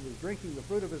that as he was drinking the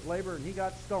fruit of his labor, and he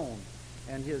got stoned.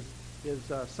 And his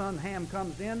son Ham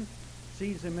comes in,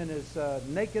 sees him in his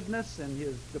nakedness and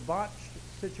his debauched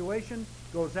situation,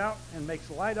 goes out and makes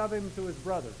light of him to his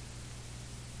brothers.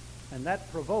 And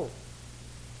that provoked.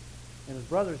 And his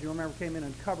brothers, you remember, came in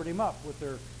and covered him up with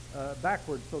their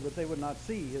backwards so that they would not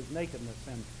see his nakedness.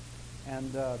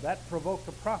 And that provoked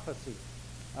a prophecy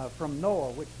from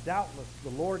Noah, which doubtless the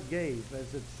Lord gave,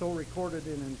 as it's so recorded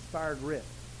in inspired writ.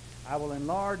 I will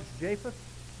enlarge Japheth,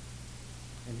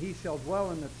 and he shall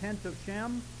dwell in the tent of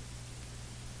Shem,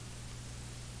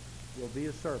 will be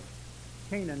a servant.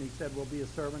 Canaan, he said, will be a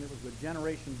servant. It was the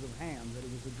generations of Ham that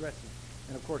he was addressing.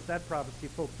 And of course, that prophecy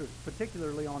focused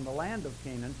particularly on the land of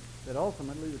Canaan that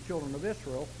ultimately the children of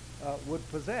Israel would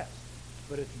possess.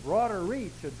 But its broader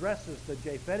reach addresses the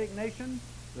Japhetic nations,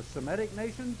 the Semitic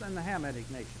nations, and the Hamitic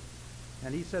nations.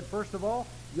 And he said, first of all,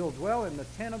 you'll dwell in the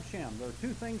tent of Shem. There are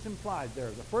two things implied there.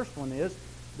 The first one is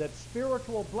that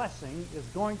spiritual blessing is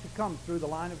going to come through the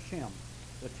line of Shem.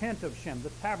 The tent of Shem, the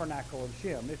tabernacle of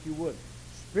Shem, if you would.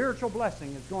 Spiritual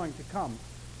blessing is going to come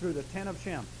through the tent of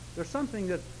Shem. There's something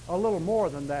that's a little more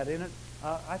than that in it.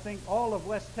 I think all of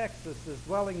West Texas is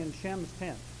dwelling in Shem's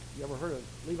tent. You ever heard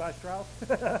of Levi Strauss?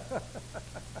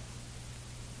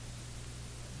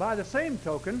 By the same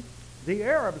token, the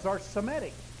Arabs are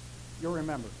Semitic, you'll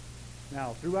remember.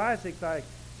 Now, through Isaac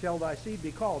shall thy seed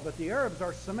be called. But the Arabs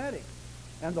are Semitic.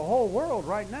 And the whole world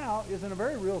right now is, in a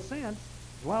very real sense,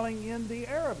 dwelling in the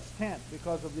Arabs' tent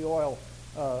because of the oil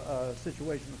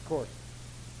situation, of course.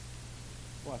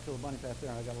 Well, I feel the bunny path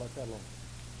there, and I've got to let that alone.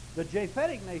 The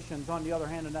Japhetic nations, on the other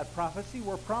hand, in that prophecy,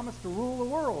 were promised to rule the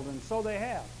world, and so they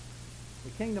have.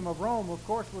 The kingdom of Rome, of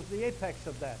course, was the apex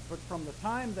of that. But from the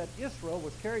time that Israel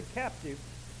was carried captive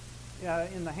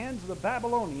in the hands of the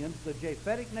Babylonians, the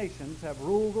Japhetic nations have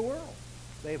ruled the world.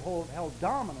 They've held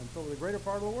dominance over the greater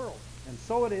part of the world. And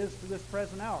so it is to this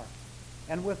present hour.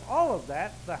 And with all of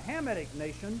that, the Hamitic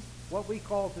nations, what we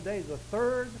call today the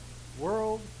third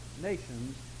world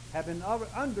nations, have been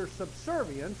under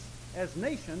subservience as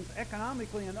nations,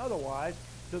 economically and otherwise,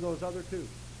 to those other two.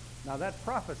 Now that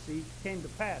prophecy came to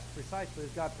pass precisely as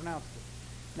God pronounced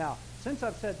it. Now, since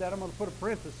I've said that, I'm going to put a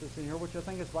parenthesis in here, which I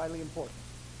think is vitally important.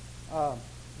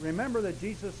 Remember that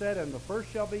Jesus said, and the first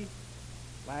shall be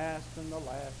last, and the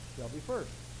last shall be first.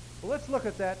 Well, let's look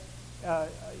at that,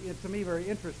 to me very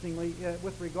interestingly,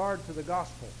 with regard to the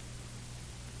gospel.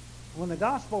 When the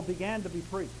gospel began to be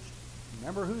preached,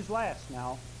 remember who's last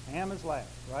now? Ham is last,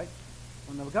 right?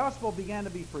 When the gospel began to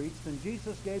be preached, and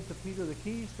Jesus gave to Peter the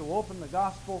keys to open the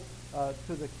gospel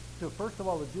to first of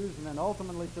all the Jews and then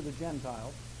ultimately to the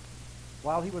Gentiles.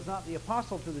 While he was not the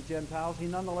apostle to the Gentiles, he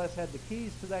nonetheless had the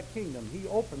keys to that kingdom. He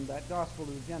opened that gospel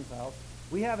to the Gentiles.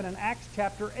 We have it in Acts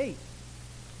chapter 8.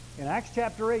 In Acts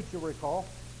chapter 8, you'll recall,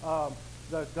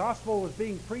 the gospel was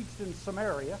being preached in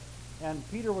Samaria, and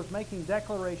Peter was making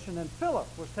declaration, and Philip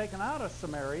was taken out of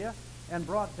Samaria and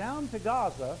brought down to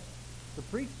Gaza to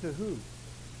preach to who?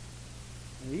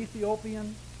 An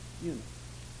Ethiopian eunuch.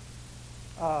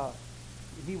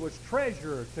 He was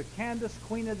treasurer to Candace,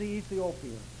 queen of the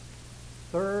Ethiopians.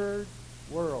 Third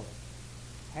world,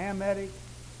 Hamitic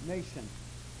nation.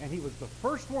 And he was the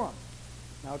first one.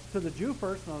 Now it's to the Jew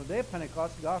first, and on the day of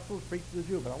Pentecost, the gospel was preached to the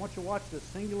Jew. But I want you to watch this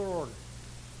singular order.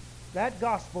 That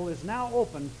gospel is now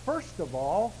open, first of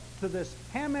all, to this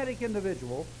Hamitic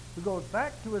individual who goes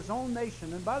back to his own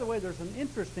nation. And by the way, there's an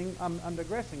interesting, I'm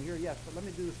digressing here, yes, but let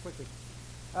me do this quickly.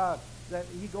 That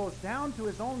he goes down to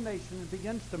his own nation and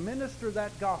begins to minister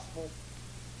that gospel.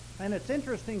 And it's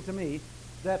interesting to me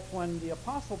that when the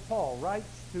Apostle Paul writes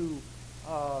to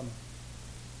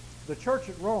the church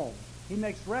at Rome, he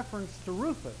makes reference to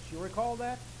Rufus. You recall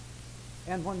that?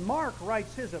 And when Mark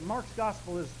writes Mark's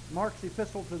gospel is Mark's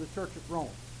epistle to the church at Rome.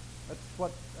 That's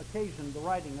what occasioned the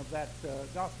writing of that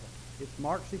gospel. It's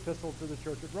Mark's epistle to the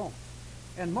church at Rome.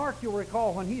 And Mark, you'll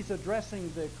recall, when he's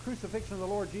addressing the crucifixion of the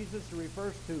Lord Jesus, he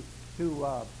refers to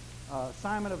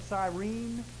Simon of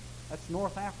Cyrene, that's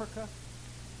North Africa,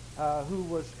 who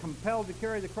was compelled to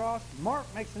carry the cross. Mark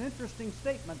makes an interesting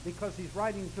statement because he's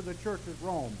writing to the church at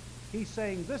Rome. He's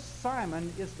saying this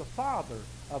Simon is the father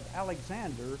of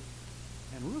Alexander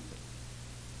and Rufus.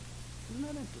 Isn't that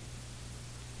interesting?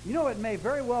 You know, it may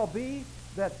very well be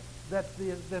that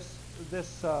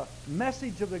this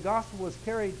message of the gospel was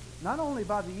carried not only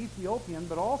by the Ethiopian,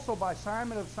 but also by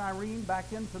Simon of Cyrene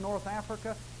back into North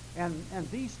Africa, And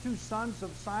these two sons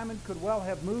of Simon could well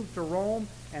have moved to Rome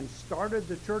and started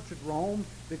the church at Rome,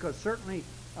 because certainly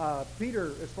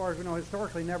Peter, as far as we know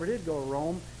historically, never did go to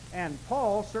Rome, and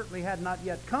Paul certainly had not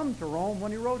yet come to Rome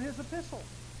when he wrote his epistle.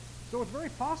 So it's very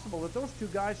possible that those two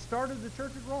guys started the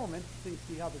church at Rome. Interesting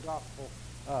to see how the gospel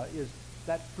is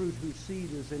that fruit whose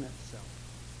seed is in itself.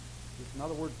 Which, in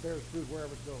other words, bears fruit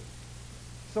wherever it goes.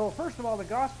 So first of all, the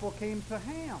gospel came to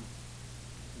Ham.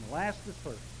 And the last is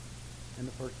first. And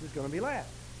the first is going to be last.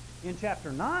 In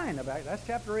chapter 9 of Acts, that's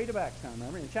chapter 8 of Acts now,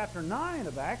 remember? In chapter 9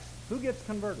 of Acts, who gets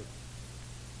converted?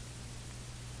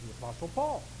 The Apostle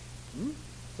Paul.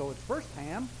 So it's first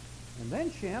Ham, and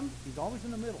then Shem. He's always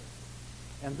in the middle.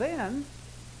 And then,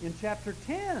 in chapter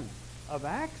 10 of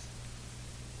Acts,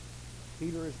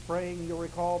 Peter is praying, you'll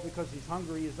recall, because he's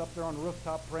hungry. He's up there on the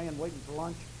rooftop praying, waiting for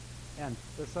lunch. And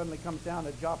there suddenly comes down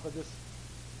at Joppa this,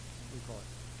 what do you call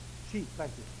it? Sheep,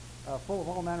 thank you. Full of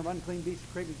all manner of unclean beasts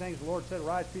and creeping things. The Lord said,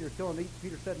 arise, Peter, kill and eat.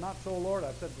 Peter said, not so, Lord.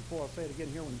 I've said before, I'll say it again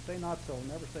here. When you say not so,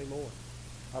 never say Lord.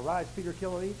 Arise, Peter,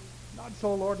 kill and eat. Not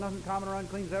so, Lord. Nothing common or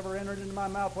unclean has ever entered into my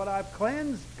mouth. What I've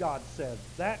cleansed, God said,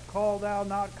 that call thou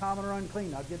not common or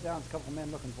unclean. Now get down, there's a couple of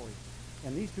men looking for you.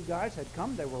 And these two guys had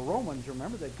come. They were Romans,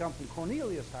 remember. They'd come from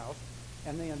Cornelius' house.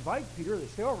 And they invite Peter. They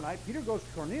stay overnight. Peter goes to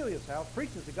Cornelius' house,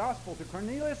 preaches the gospel to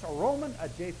Cornelius, a Roman, a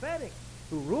Japhetic,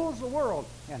 who rules the world.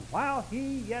 And while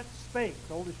he yet spake,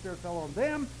 the Holy Spirit fell on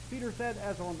them, Peter said,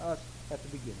 as on us at the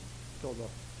beginning. So the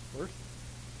first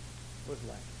was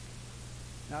last.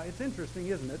 Now, it's interesting,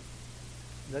 isn't it,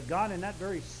 that God, in that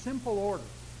very simple order,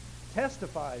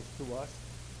 testifies to us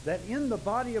that in the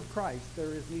body of Christ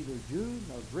there is neither Jew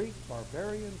nor Greek,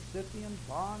 barbarian, Scythian,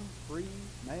 bond, free,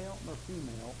 male nor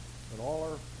female, but all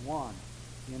are one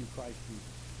in Christ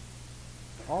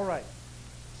Jesus. All right.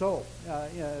 So,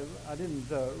 I didn't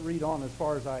read on as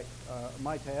far as I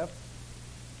might have.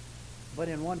 But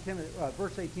in 1 Timothy,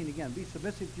 verse 18 again, be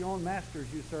submissive to your own masters,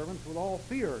 you servants, with all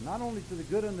fear, not only to the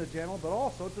good and the gentle, but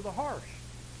also to the harsh.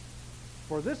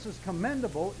 For this is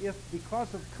commendable if,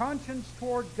 because of conscience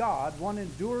toward God, one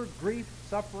endured grief,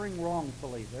 suffering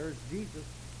wrongfully. There's Jesus.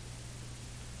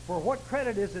 For what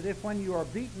credit is it if when you are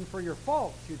beaten for your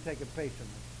faults you take it patiently?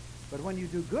 But when you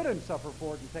do good and suffer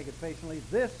for it and take it patiently,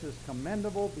 this is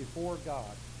commendable before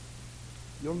God.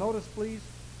 You'll notice, please,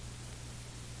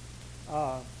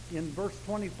 in verse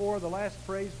 24, the last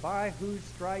phrase, by whose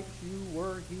stripes you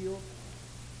were healed.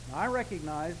 Now, I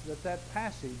recognize that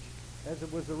passage, as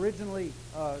it was originally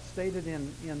stated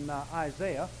in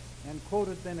Isaiah, and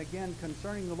quoted then again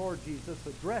concerning the Lord Jesus,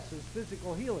 addresses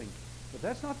physical healing. But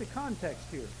that's not the context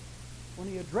here. When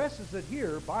he addresses it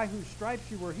here, by whose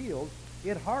stripes you were healed,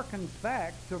 it harkens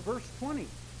back to verse 20.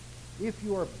 If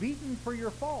you are beaten for your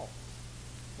faults.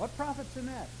 What profit's in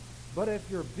that? But if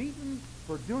you're beaten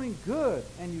for doing good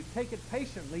and you take it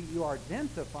patiently, you are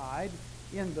identified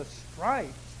in the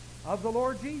stripes of the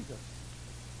Lord Jesus.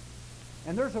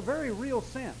 And there's a very real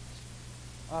sense.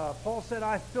 Paul said,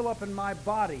 I fill up in my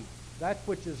body that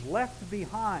which is left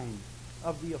behind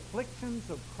of the afflictions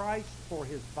of Christ for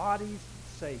his body's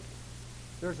sake.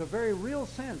 There's a very real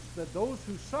sense that those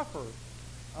who suffer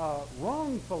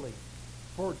wrongfully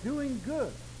for doing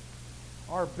good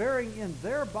are bearing in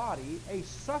their body a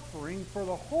suffering for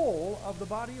the whole of the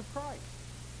body of Christ.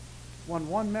 When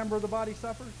one member of the body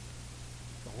suffers,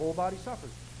 the whole body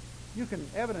suffers. You can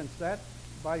evidence that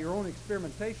by your own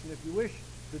experimentation if you wish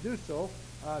to do so.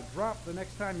 Drop the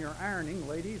next time you're ironing,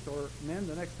 ladies or men,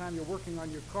 the next time you're working on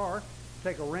your car,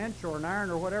 take a wrench or an iron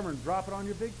or whatever and drop it on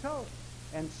your big toe.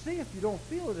 And see if you don't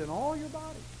feel it in all your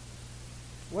body.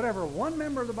 Whatever one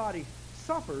member of the body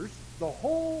suffers, the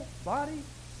whole body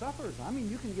suffers. I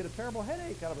mean, you can get a terrible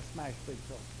headache out of a smashed big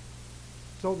toe.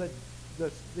 So that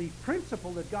the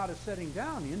principle that God is setting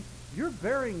down in, you're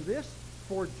bearing this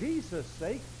for Jesus'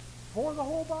 sake for the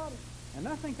whole body. And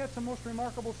I think that's the most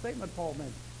remarkable statement Paul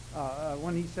made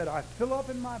when he said, I fill up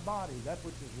in my body that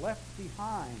which is left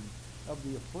behind of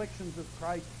the afflictions of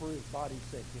Christ for his body's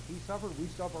sake. If he suffered, we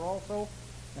suffer also.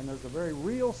 And there's a very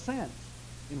real sense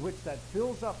in which that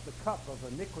fills up the cup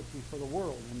of iniquity for the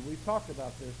world. And we've talked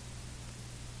about this.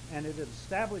 And it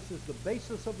establishes the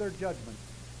basis of their judgment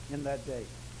in that day.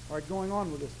 All right, going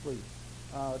on with this, please.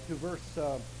 To verse,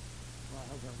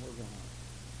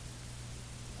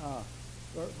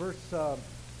 verse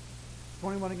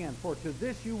 21 again. For to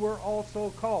this you were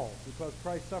also called, because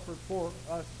Christ suffered for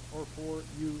us or for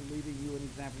you, leaving you an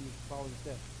example you should follow his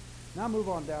steps. Now move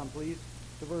on down, please,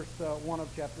 to verse 1 of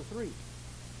chapter 3.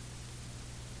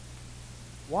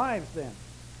 Wives then,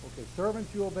 okay,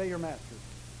 servants, you obey your masters.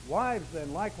 Wives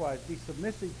then, likewise, be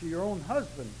submissive to your own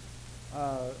husbands,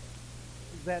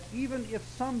 that even if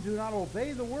some do not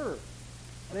obey the word,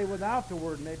 they without the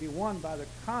word may be won by the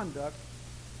conduct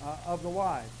of the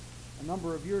wives. A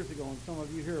number of years ago, and some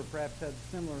of you here perhaps had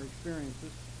similar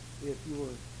experiences if you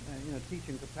were in a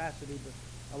teaching capacity,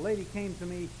 but a lady came to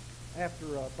me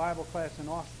after a Bible class in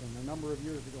Austin a number of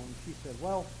years ago, and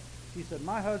she said,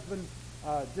 my husband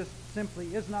just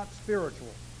simply is not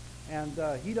spiritual, and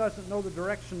he doesn't know the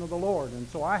direction of the Lord, and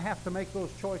so I have to make those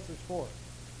choices for him.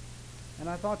 And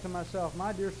I thought to myself,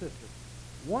 my dear sister,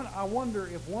 I wonder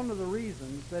if one of the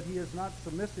reasons that he is not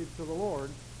submissive to the Lord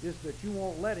is that you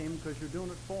won't let him because you're doing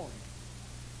it for him.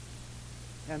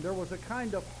 And there was a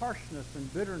kind of harshness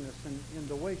and bitterness in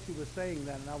the way she was saying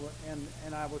that,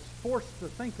 and I was forced to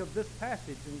think of this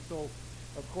passage, and so,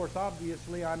 of course,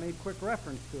 obviously, I made quick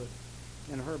reference to it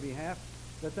in her behalf,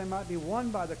 that they might be won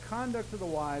by the conduct of the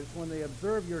wives when they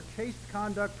observe your chaste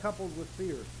conduct coupled with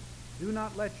fear. Do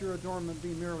not let your adornment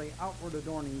be merely outward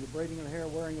adorning, the braiding of the hair,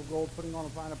 wearing of gold, putting on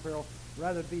of fine apparel.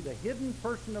 Rather, be the hidden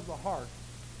person of the heart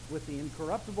with the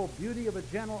incorruptible beauty of a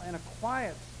gentle and a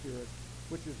quiet spirit,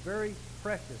 which is very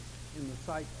precious in the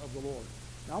sight of the Lord.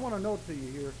 Now, I want to note to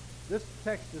you here, this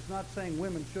text is not saying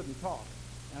women shouldn't talk.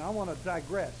 And I want to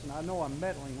digress, and I know I'm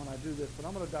meddling when I do this, but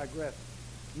I'm going to digress.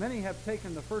 Many have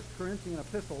taken the 1 Corinthian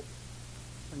epistle,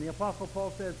 and the Apostle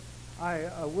Paul says,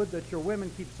 I would that your women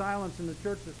keep silence in the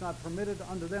church. It's not permitted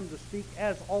unto them to speak,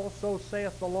 as also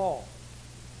saith the law.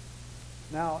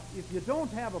 Now, if you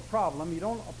don't have a problem, you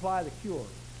don't apply the cure.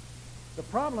 The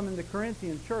problem in the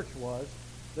Corinthian church was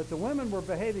that the women were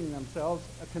behaving themselves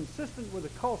consistent with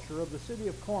the culture of the city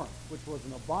of Corinth, which was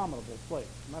an abominable place.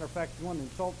 As a matter of fact, if you wanted to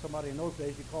insult somebody in those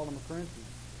days, you called them a Corinthian.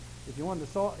 If you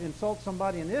wanted to insult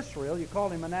somebody in Israel, you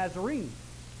called him a Nazarene.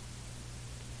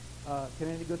 Can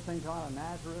any good thing come out of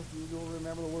Nazareth? You'll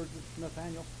remember the words of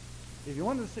Nathaniel. If you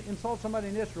wanted to insult somebody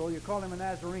in Israel, you called him a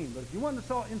Nazarene. But if you wanted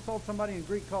to insult somebody in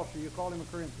Greek culture, you called him a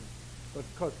Corinthian.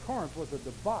 Because Corinth was a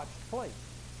debauched place.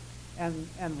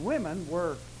 And women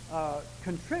were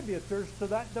contributors to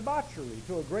that debauchery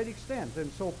to a great extent.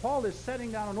 And so Paul is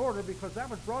setting down an order because that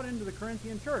was brought into the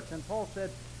Corinthian church. And Paul said,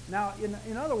 now,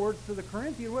 in other words, to the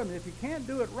Corinthian women, if you can't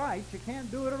do it right, you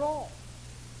can't do it at all.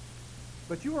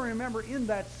 But you will remember in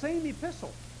that same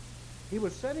epistle, he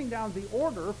was setting down the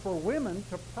order for women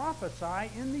to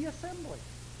prophesy in the assembly.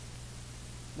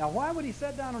 Now, why would he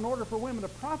set down an order for women to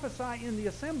prophesy in the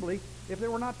assembly if they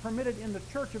were not permitted in the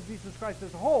church of Jesus Christ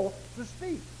as a whole to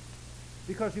speak?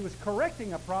 Because he was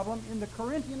correcting a problem in the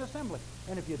Corinthian assembly.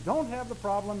 And if you don't have the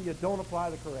problem, you don't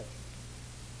apply the correction.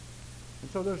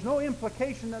 And so there's no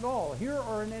implication at all, here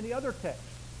or in any other text.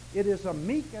 It is a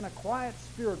meek and a quiet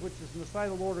spirit, which is in the sight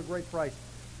of the Lord a great price.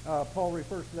 Paul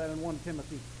refers to that in 1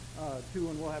 Timothy 2,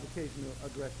 and we'll have occasion to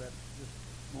address that just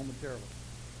momentarily.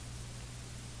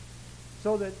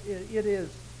 So that it is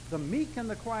the meek and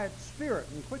the quiet spirit.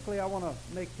 And quickly I want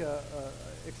to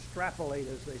extrapolate,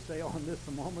 as they say, on this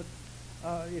a moment.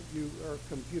 If you are a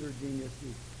computer genius,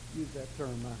 you use that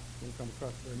term. Don't come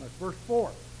across very much. Verse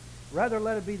 4. Rather,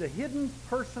 let it be the hidden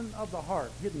person of the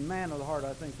heart, hidden man of the heart,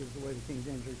 I think is the way the King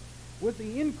James reads, with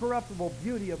the incorruptible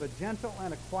beauty of a gentle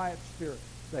and a quiet spirit.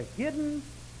 The hidden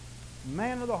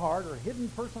man of the heart, or hidden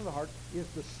person of the heart, is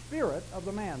the spirit of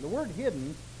the man. The word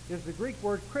hidden is the Greek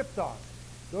word kryptos.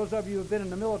 Those of you who have been in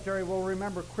the military will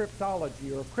remember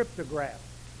cryptology or cryptograph.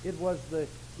 It was the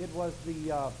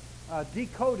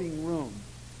decoding room.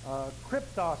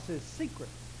 Kryptos is secret.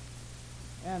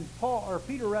 And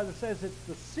Peter says it's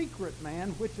the secret man,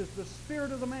 which is the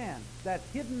spirit of the man, that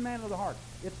hidden man of the heart.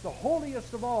 It's the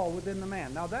holiest of all within the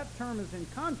man. Now that term is in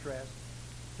contrast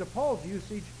to Paul's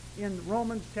usage in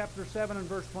Romans chapter 7 and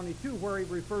verse 22, where he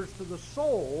refers to the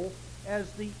soul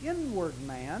as the inward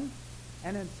man,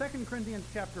 and in 2 Corinthians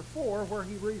chapter 4, where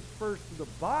he refers to the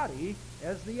body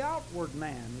as the outward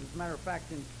man. As a matter of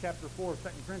fact, in chapter 4 of 2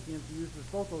 Corinthians, he uses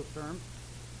both those terms.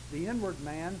 The inward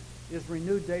man is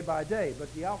renewed day by day,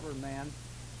 but the outward man,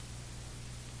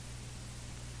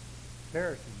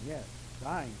 perishing, yes,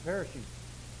 dying, perishing.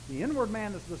 The inward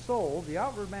man is the soul, the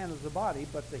outward man is the body,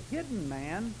 but the hidden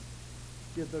man,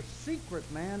 the secret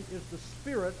man, is the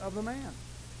spirit of the man.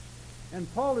 And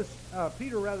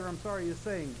Peter is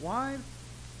saying, wives,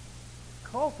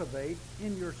 cultivate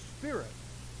in your spirit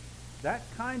that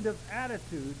kind of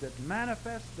attitude that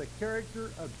manifests the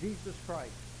character of Jesus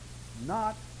Christ,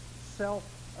 not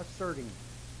self-asserting.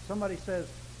 Somebody says,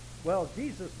 well,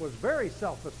 Jesus was very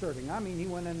self-asserting. I mean, he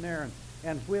went in there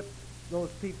and whipped those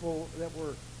people that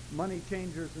were money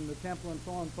changers in the temple and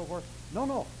so on and so forth.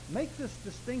 No. Make this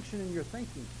distinction in your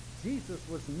thinking. Jesus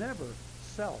was never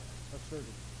self-asserting.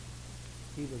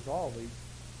 He was always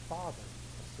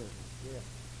Father-asserting. Yes.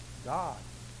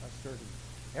 God-asserting.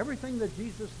 Everything that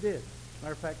Jesus did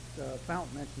Matter of fact,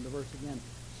 Fountain mentioned the verse again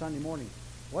Sunday morning.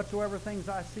 Whatsoever things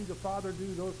I see the Father do,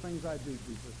 those things I do,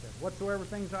 Jesus said. Whatsoever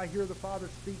things I hear the Father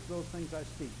speak, those things I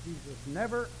speak. Jesus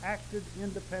never acted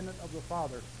independent of the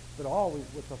Father, but always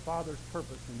with the Father's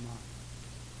purpose in mind.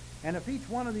 And if each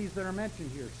one of these that are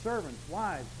mentioned here, servants,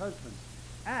 wives, husbands,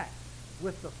 act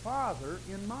with the Father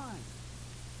in mind,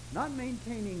 not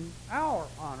maintaining our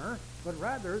honor, but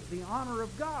rather the honor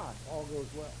of God, all goes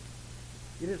well.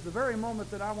 It is the very moment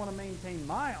that I want to maintain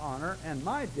my honor and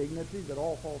my dignity that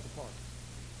all falls apart.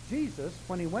 Jesus,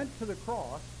 when he went to the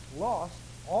cross, lost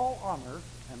all honor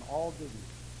and all dignity.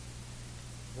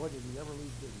 Boy, did he ever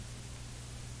lose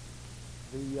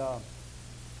dignity. The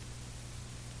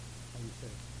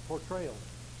portrayals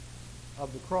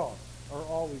of the cross are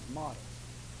always modest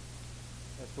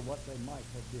as to what they might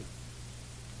have been.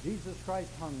 Jesus Christ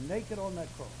hung naked on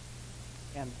that cross,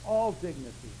 and all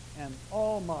dignity and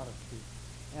all modesty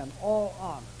and all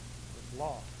honor was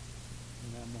lost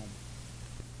in that moment.